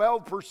 10,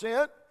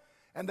 12%,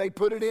 and they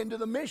put it into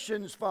the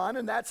missions fund,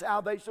 and that's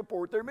how they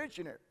support their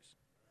missionaries.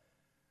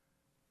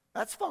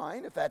 That's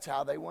fine if that's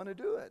how they want to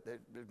do it.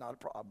 There's not a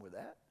problem with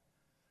that.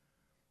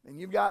 And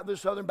you've got the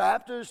Southern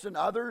Baptists and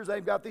others,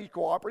 they've got these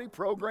cooperative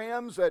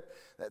programs that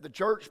the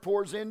church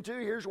pours into.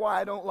 Here's why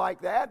I don't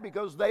like that,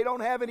 because they don't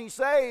have any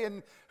say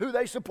in who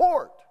they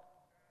support.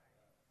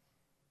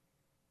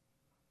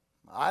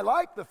 I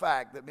like the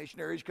fact that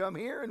missionaries come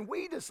here and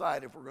we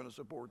decide if we're going to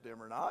support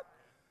them or not.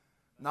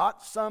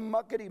 Not some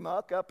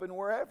muckety-muck up and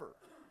wherever.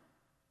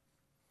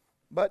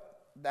 But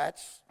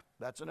that's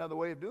another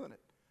way of doing it.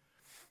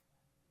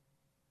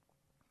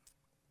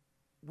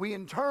 We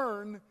in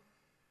turn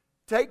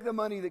take the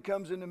money that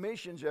comes into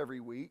missions every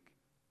week.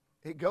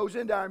 It goes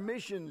into our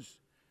missions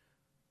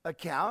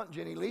account.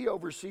 Jenny Lee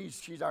oversees,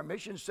 she's our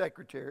missions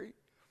secretary.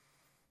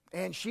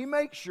 And she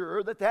makes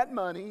sure that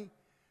money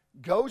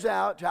goes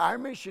out to our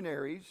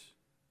missionaries.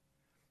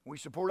 We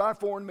support our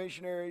foreign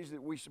missionaries.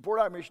 We support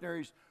our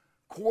missionaries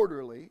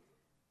quarterly.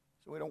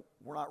 So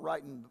we're not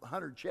writing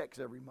 100 checks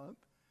every month.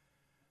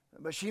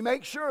 But she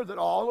makes sure that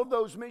all of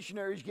those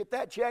missionaries get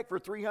that check for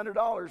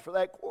 $300 for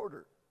that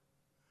quarter.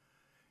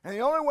 And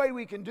the only way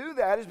we can do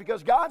that is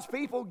because God's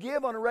people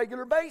give on a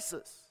regular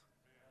basis.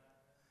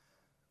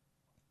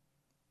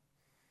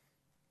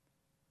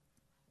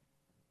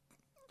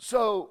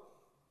 So,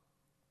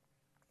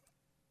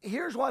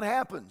 here's what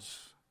happens.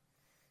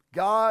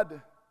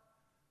 God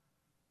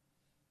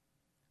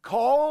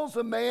calls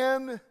a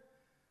man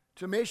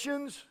to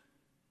missions,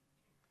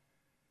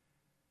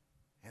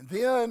 and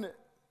then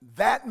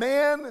that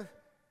man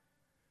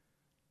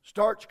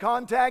starts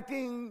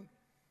contacting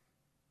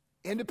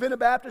Independent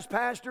Baptist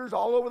pastors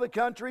all over the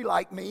country,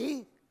 like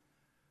me,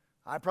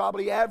 I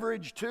probably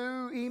average 2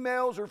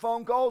 emails or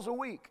phone calls a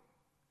week.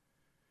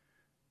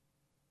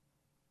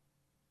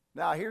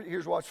 Now,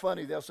 here's what's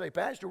funny. They'll say,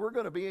 Pastor, we're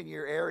going to be in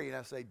your area. And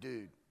I say,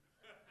 dude,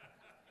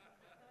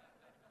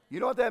 you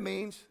know what that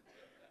means?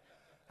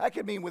 That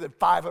could mean within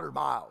 500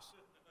 miles.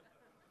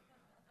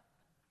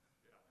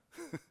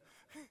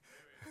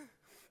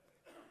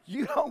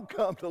 You don't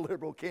come to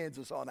Liberal,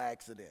 Kansas on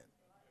accident.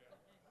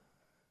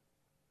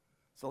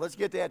 So let's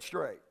get that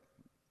straight.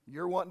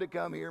 You're wanting to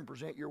come here and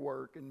present your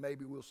work, and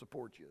maybe we'll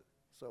support you.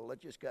 So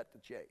let's just cut the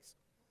chase.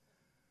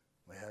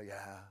 Well,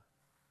 yeah.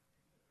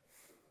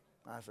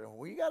 I said,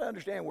 well, you got to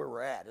understand where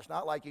we're at. It's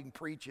not like you can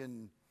preach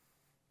in,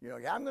 yeah,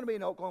 I'm going to be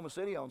in Oklahoma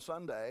City on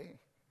Sunday.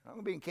 I'm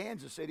going to be in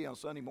Kansas City on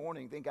Sunday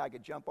morning. Think I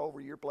could jump over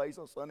to your place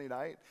on Sunday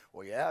night?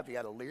 Well, yeah, if you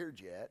had a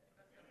Learjet.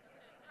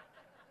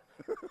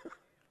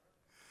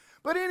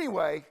 But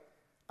anyway,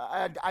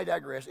 I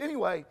digress.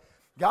 Anyway,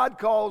 God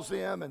calls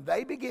them, and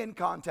they begin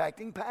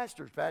contacting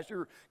pastors.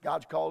 Pastor,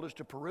 God's called us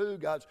to Peru.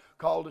 God's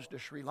called us to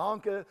Sri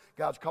Lanka.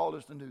 God's called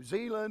us to New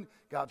Zealand.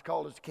 God's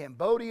called us to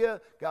Cambodia.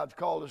 God's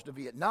called us to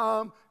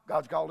Vietnam.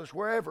 God's called us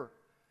wherever.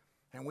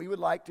 And we would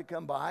like to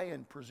come by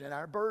and present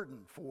our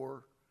burden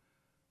for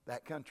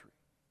that country.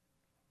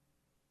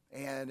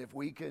 And if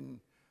we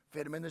can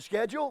fit them in the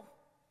schedule,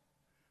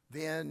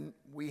 then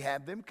we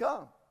have them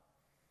come.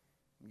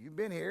 You've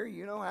been here,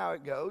 you know how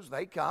it goes.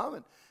 They come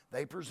and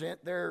they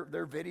present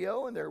their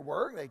video and their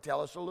work. They tell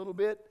us a little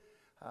bit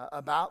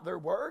about their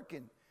work,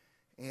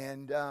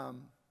 and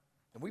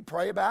we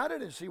pray about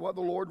it and see what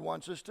the Lord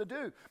wants us to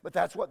do. But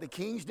that's what the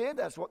Kings did.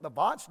 That's what the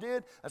Botts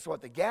did. That's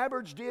what the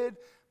Gabbards did.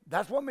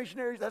 That's what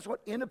missionaries, that's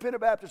what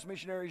independent Baptist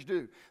missionaries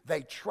do.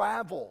 They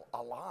travel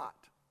a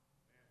lot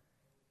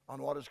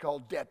on what is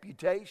called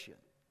deputation.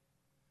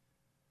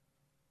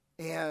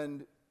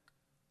 And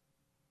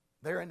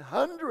they're in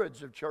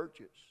hundreds of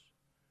churches,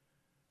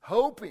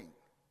 hoping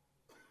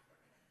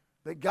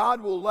that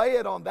God will lay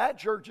it on that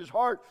church's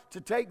heart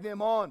to take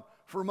them on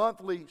for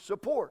monthly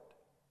support.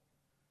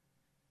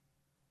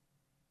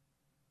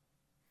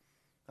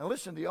 Now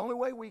listen, the only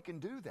way we can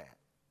do that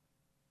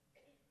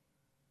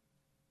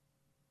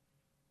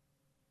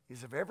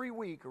is if every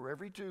week or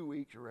every 2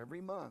 weeks or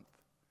every month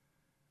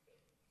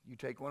you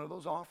take one of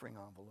those offering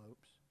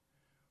envelopes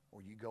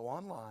or you go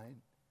online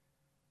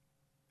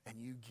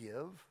and you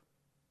give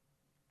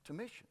to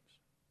missions.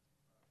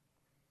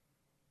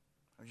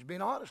 I'm just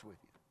being honest with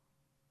you.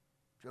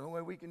 It's the only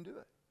way we can do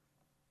it.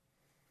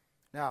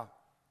 Now,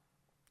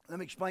 let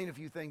me explain a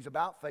few things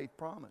about faith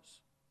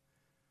promise.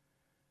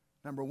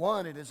 Number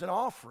one, it is an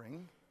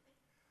offering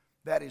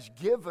that is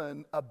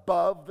given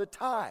above the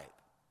tithe.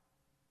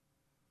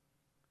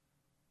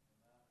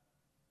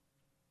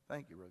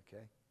 Thank you, Brother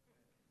Kay.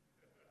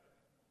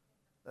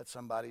 That's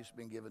somebody who's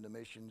been given to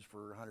missions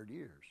for 100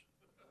 years.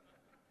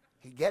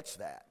 He gets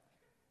that.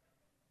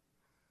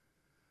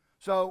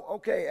 So,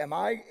 okay, am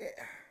I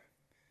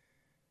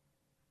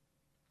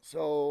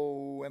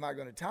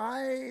going to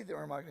tithe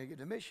or am I going to get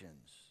to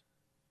missions?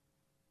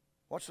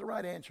 What's the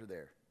right answer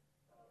there?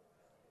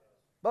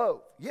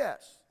 Both,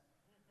 yes.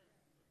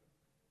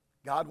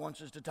 God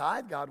wants us to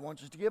tithe. God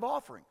wants us to give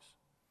offerings.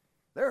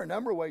 There are a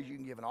number of ways you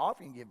can give an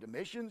offering. You can give to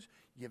missions,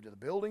 you can give to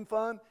the building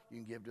fund, you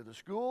can give to the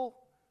school,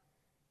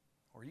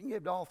 or you can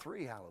give to all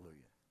three,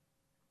 hallelujah.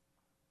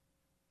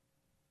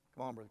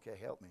 Come on, Brother Kay,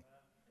 help me.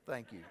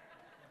 Thank you.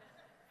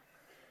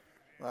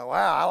 Well,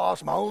 wow, I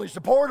lost my only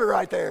supporter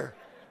right there.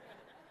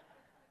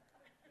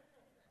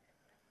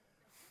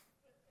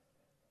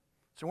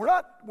 So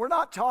we're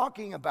not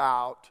talking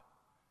about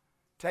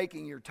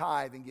taking your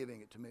tithe and giving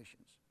it to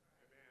missions.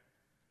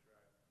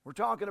 We're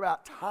talking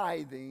about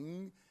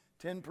tithing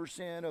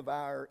 10% of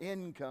our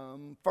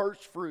income,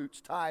 first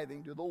fruits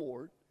tithing to the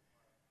Lord.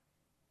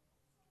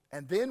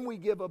 And then we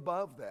give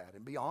above that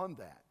and beyond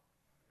that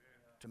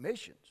to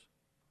missions.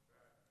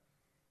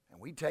 And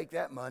we take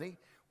that money,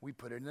 we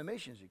put it in the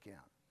missions account.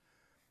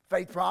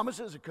 Faith promise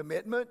is a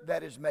commitment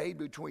that is made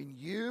between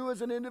you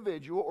as an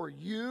individual or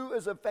you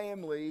as a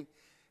family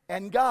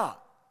and God.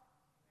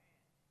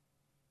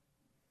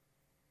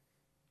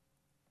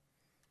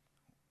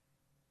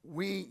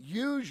 We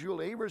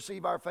usually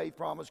receive our faith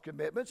promise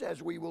commitments,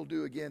 as we will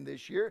do again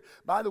this year.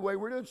 By the way,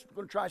 we're going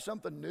to try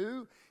something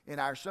new in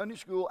our Sunday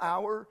school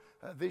hour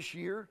this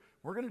year.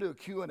 We're going to do a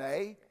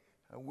Q&A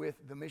with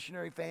the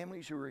missionary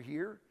families who are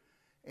here.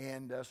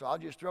 And so I'll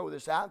just throw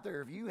this out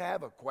there. If you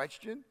have a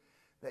question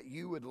that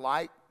you would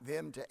like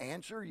them to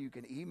answer, you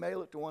can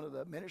email it to one of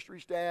the ministry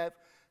staff,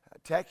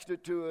 text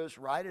it to us,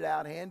 write it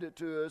out, hand it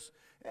to us.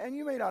 And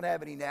you may not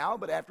have any now,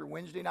 but after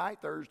Wednesday night,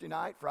 Thursday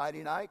night,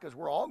 Friday night, because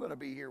we're all going to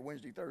be here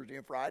Wednesday, Thursday,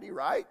 and Friday,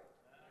 right?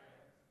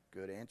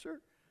 Good answer.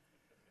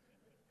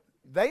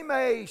 They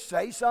may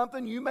say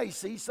something, you may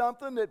see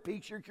something that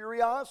piques your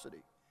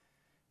curiosity.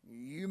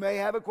 You may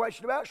have a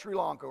question about Sri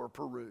Lanka or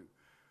Peru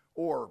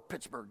or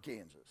Pittsburgh,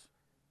 Kansas.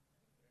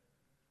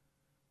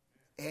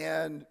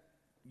 And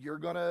you're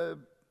going to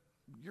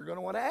you're going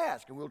to want to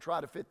ask, and we'll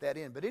try to fit that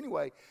in. But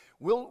anyway,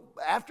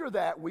 after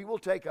that, we will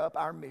take up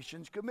our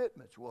missions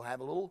commitments. We'll have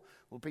a little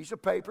piece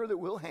of paper that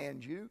we'll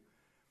hand you,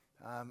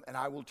 and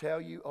I will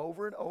tell you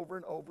over and over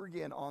and over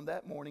again on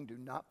that morning, do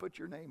not put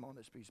your name on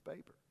this piece of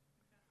paper.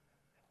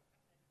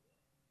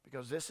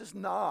 Because this is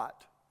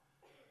not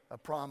a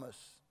promise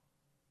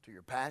to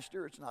your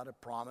pastor. It's not a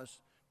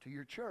promise to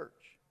your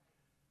church.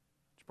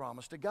 It's a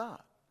promise to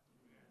God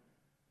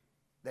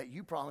that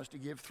you promise to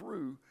give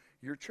through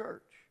your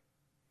church.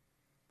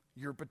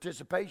 Your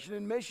participation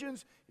in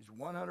missions is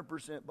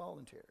 100%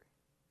 voluntary.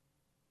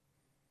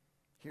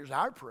 Here's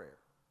our prayer,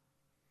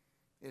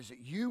 is that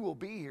you will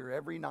be here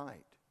every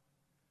night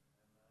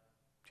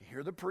to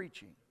hear the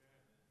preaching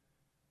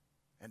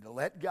and to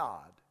let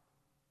God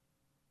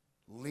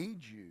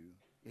lead you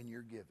in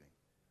your giving.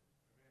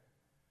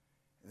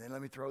 And then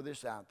let me throw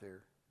this out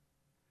there.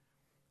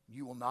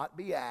 You will not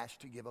be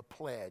asked to give a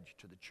pledge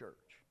to the church.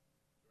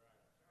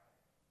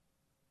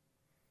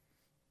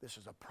 This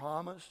is a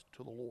promise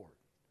to the Lord.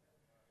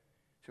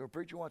 So,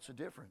 preacher, what's the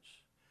difference?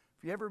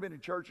 If you've ever been in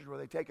churches where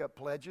they take up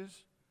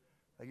pledges,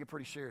 they get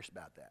pretty serious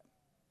about that.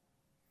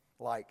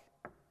 Like,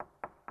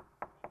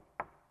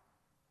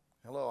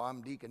 hello,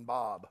 I'm Deacon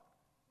Bob,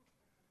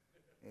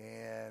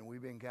 and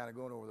we've been kind of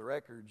going over the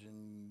records,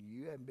 and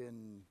you haven't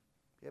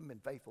been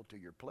faithful to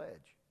your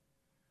pledge.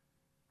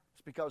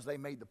 It's because they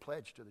made the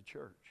pledge to the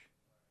church.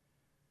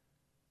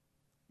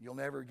 You'll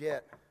never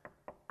get,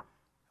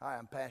 hi,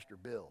 I'm Pastor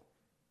Bill.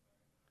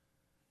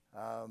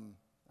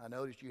 I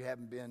noticed you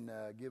haven't been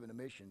given to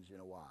missions in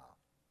a while.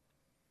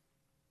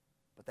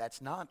 But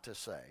that's not to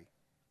say,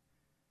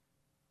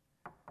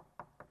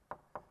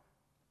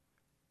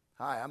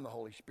 hi, I'm the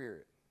Holy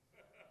Spirit.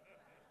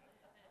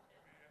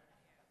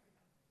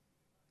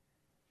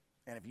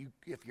 And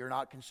if you're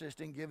not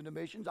consistent in giving to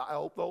missions, I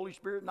hope the Holy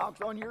Spirit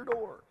knocks on your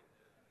door.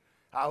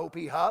 I hope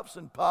he huffs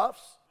and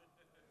puffs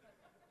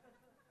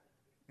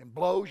and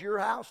blows your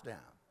house down.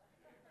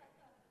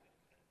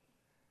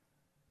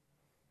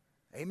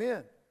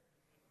 Amen.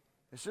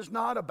 This is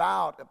not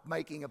about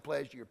making a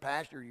pledge to your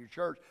pastor or your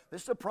church.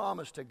 This is a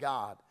promise to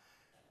God.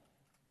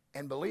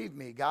 And believe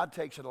me, God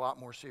takes it a lot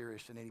more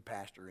serious than any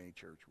pastor or any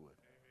church would. Amen.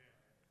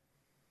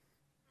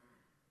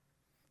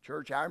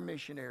 Church, our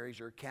missionaries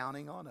are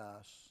counting on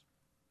us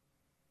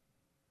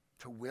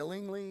to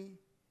willingly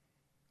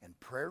and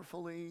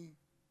prayerfully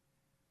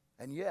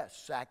and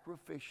yes,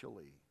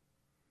 sacrificially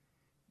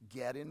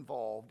get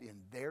involved in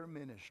their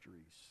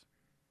ministries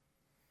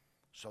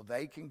so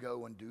they can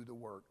go and do the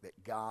work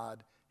that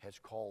God has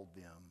called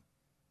them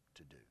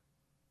to do.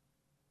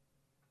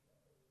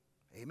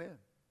 Amen.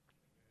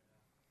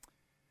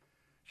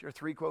 Share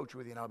 3 quotes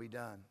with you and I'll be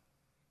done.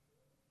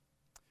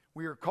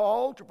 We are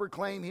called to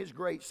proclaim His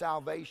great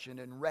salvation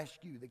and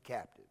rescue the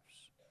captives.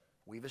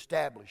 We've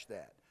established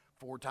that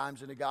 4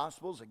 times in the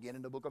Gospels, again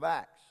in the book of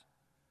Acts.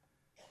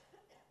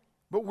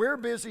 But we're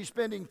busy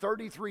spending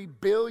 $33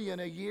 billion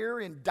a year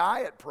in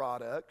diet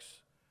products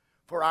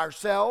for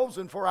ourselves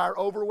and for our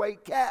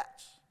overweight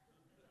cats.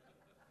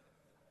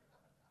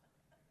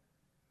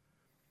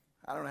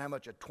 I don't know how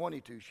much a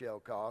 22 shell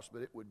costs,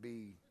 but it would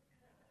be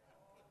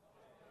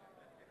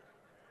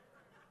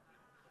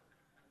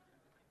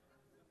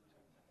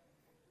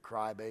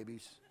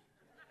crybabies.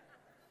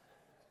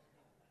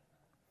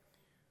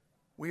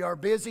 We are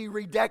busy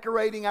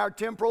redecorating our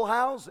temporal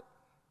housing.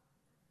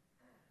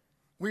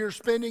 We are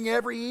spending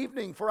every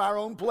evening for our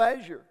own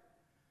pleasure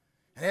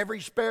and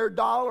every spare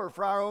dollar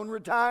for our own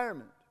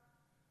retirement.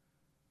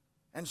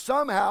 And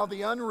somehow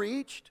the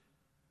unreached,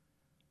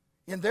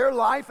 in their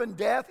life and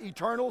death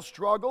eternal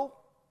struggle,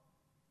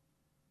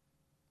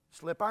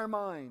 slip our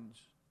minds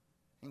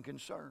in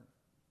concern.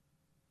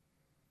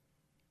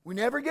 We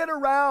never get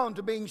around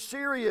to being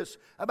serious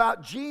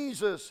about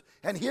Jesus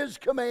and His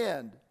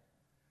command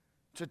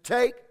to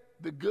take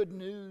the good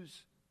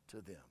news to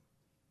them.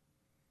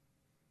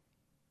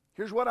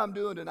 Here's what I'm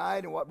doing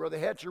tonight and what Brother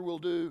Hetzer will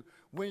do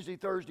Wednesday,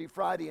 Thursday,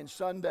 Friday, and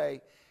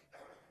Sunday.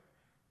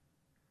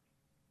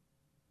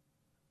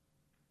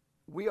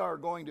 We are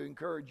going to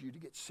encourage you to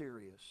get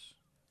serious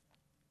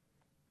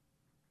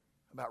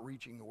about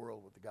reaching the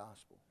world with the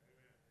gospel.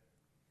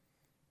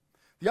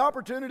 The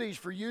opportunities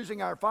for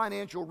using our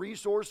financial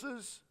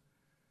resources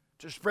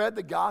to spread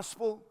the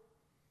gospel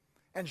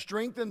and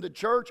strengthen the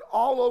church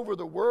all over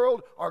the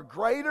world are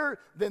greater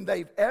than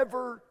they've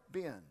ever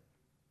been.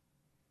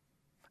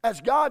 As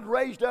God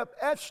raised up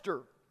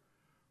Esther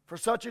for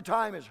such a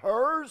time as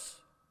hers,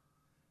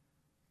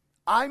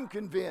 I'm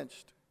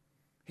convinced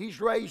He's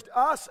raised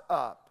us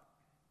up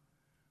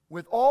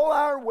with all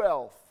our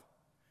wealth.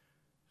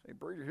 Say,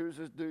 preacher, who's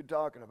this dude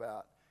talking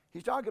about?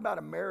 He's talking about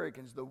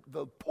Americans.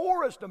 The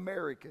poorest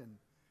American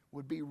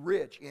would be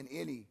rich in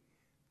any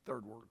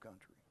third world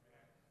country.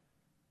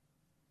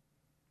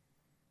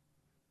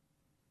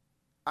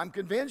 I'm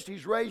convinced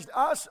He's raised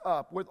us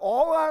up with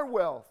all our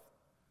wealth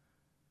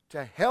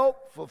to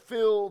help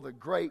fulfill the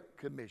Great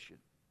Commission.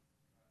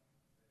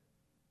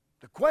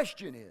 The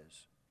question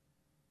is,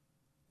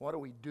 what are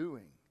we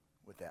doing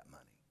with that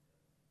money?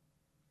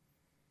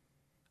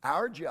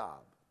 Our job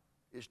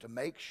is to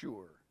make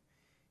sure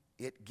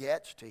it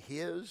gets to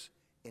his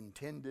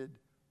intended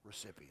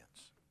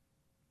recipients.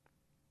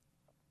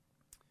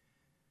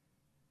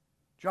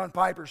 John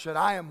Piper said,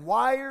 I am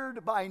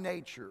wired by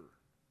nature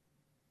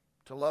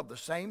to love the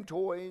same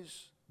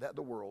toys that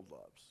the world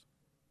loves.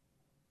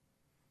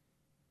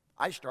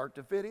 I start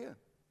to fit in.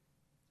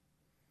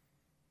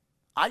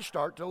 I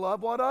start to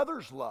love what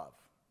others love.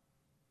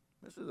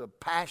 This is a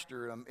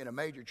pastor in a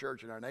major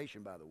church in our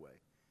nation, by the way.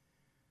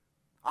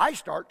 I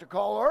start to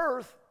call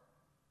earth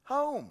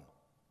home.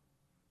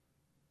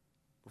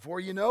 Before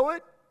you know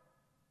it,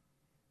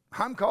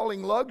 I'm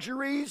calling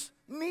luxuries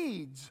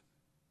needs.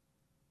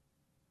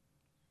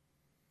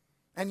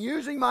 And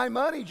using my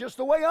money just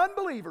the way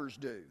unbelievers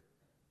do.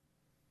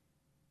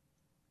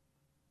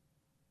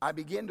 I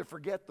begin to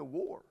forget the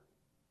war.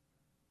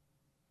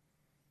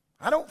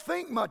 I don't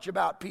think much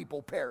about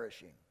people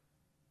perishing.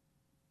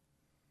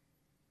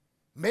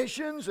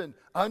 Missions and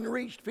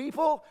unreached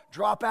people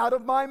drop out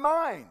of my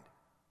mind.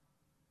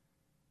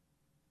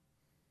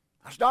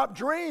 I stop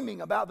dreaming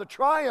about the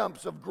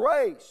triumphs of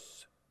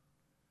grace.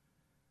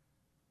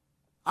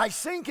 I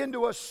sink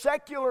into a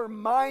secular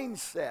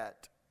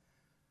mindset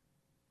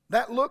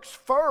that looks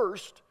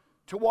first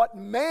to what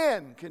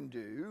man can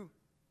do,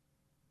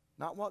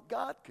 not what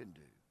God can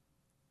do.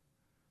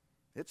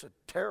 It's a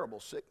terrible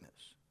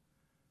sickness.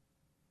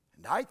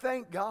 And I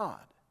thank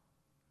God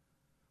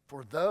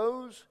for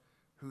those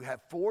who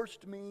have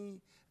forced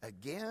me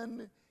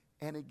again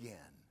and again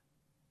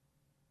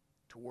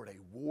toward a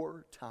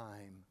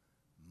wartime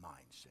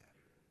mindset.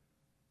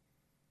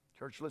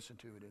 Church, listen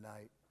to me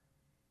tonight.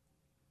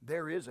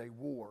 There is a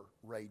war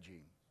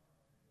raging.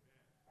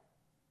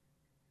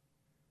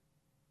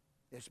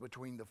 It's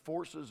between the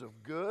forces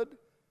of good,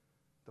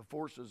 the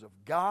forces of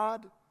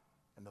God,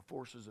 and the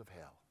forces of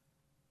hell.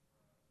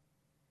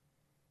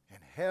 And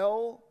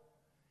hell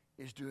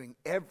is doing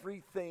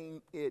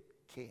everything it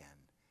can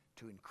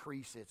to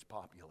increase its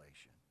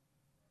population.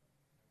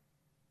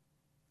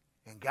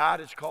 And God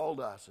has called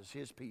us as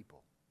His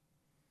people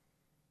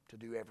to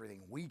do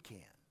everything we can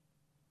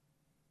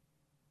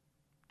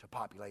to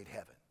populate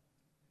heaven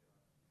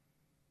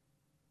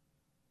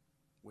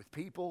with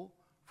people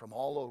from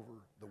all over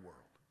the world.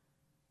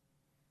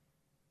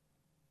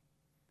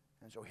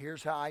 And so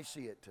here's how I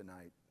see it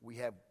tonight. We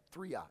have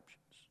three options.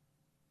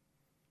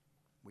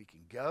 We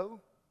can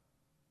go,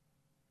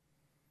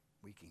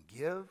 we can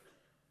give,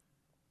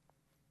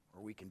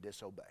 or we can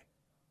disobey.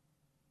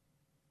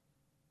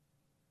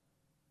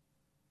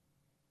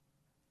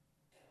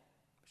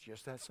 It's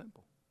just that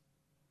simple.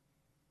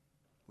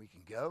 We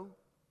can go,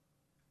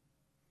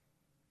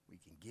 we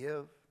can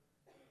give,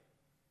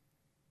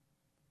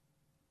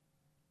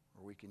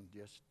 or we can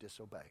just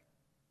disobey.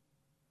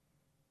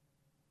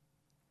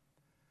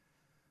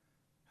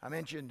 I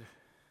mentioned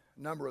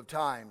a number of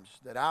times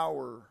that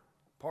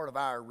part of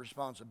our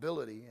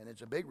responsibility, and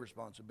it's a big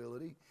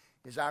responsibility,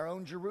 is our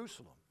own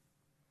Jerusalem.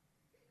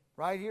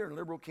 Right here in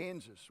Liberal,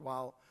 Kansas,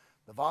 while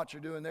the Vaughts are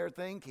doing their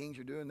thing, Kings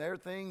are doing their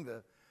thing,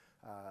 the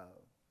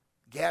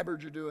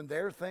Gabbards are doing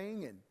their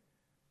thing, and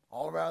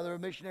all of our other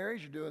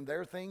missionaries are doing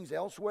their things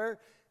elsewhere.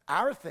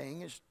 Our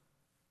thing is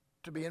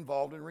to be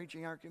involved in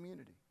reaching our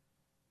community.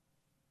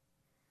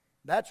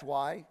 That's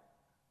why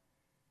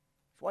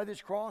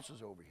this cross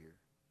is over here.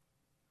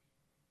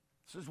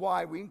 This is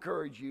why we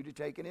encourage you to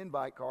take an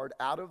invite card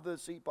out of the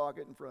seat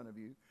pocket in front of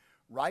you,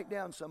 write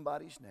down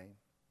somebody's name,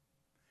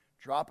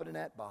 drop it in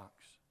that box.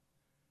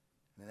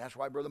 And that's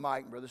why Brother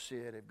Mike and Brother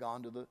Sid have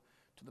gone to the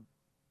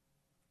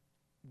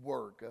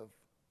work of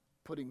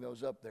putting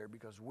those up there,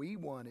 because we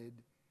wanted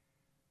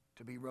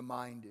to be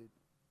reminded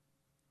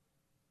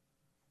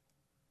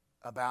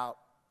about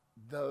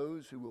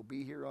those who will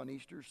be here on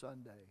Easter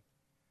Sunday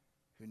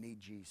who need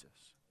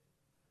Jesus.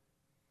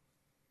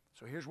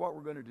 So here's what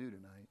we're going to do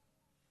tonight.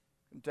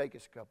 It's going to take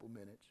us a couple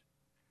minutes.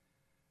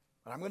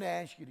 But I'm going to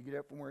ask you to get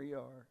up from where you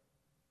are,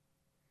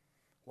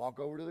 walk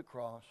over to the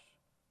cross,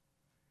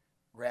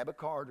 grab a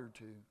card or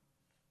two,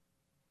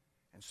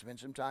 and spend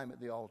some time at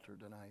the altar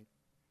tonight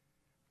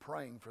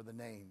praying for the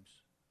names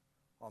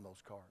on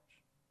those cards.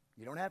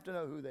 You don't have to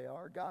know who they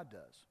are. God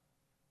does.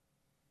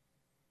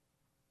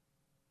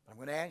 I'm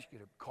going to ask you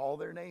to call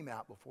their name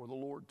out before the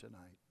Lord tonight.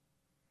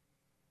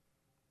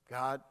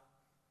 God,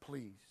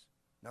 please,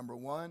 number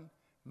one,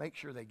 make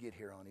sure they get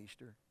here on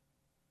Easter.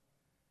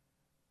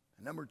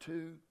 And number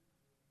two,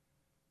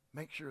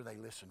 make sure they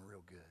listen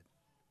real good.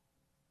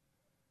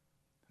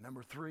 And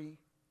number three,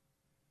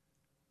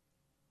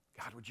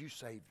 God, would you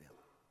save them?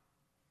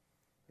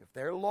 If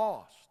they're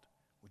lost,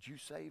 would you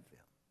save them?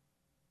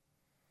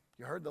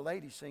 You heard the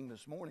lady sing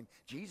this morning,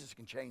 Jesus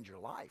can change your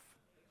life.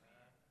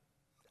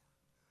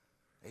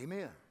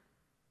 Amen.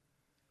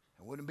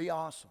 And wouldn't it be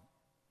awesome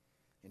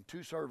in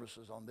 2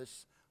 services on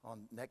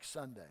next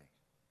Sunday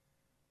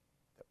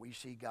that we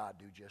see God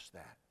do just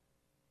that?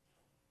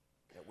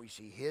 That we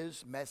see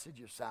His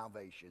message of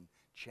salvation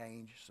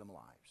change some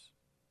lives.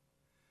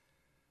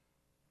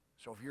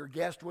 So if you're a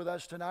guest with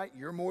us tonight,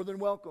 you're more than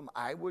welcome.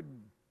 I would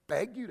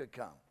beg you to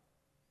come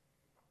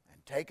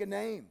and take a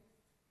name.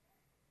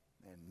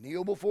 and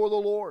kneel before the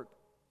Lord.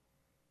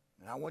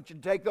 And I want you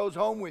to take those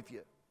home with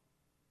you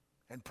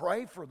and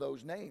pray for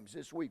those names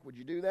this week. Would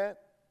you do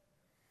that?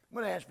 I'm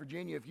going to ask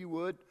Virginia if you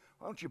would.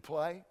 Why don't you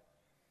play?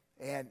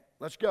 And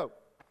let's go.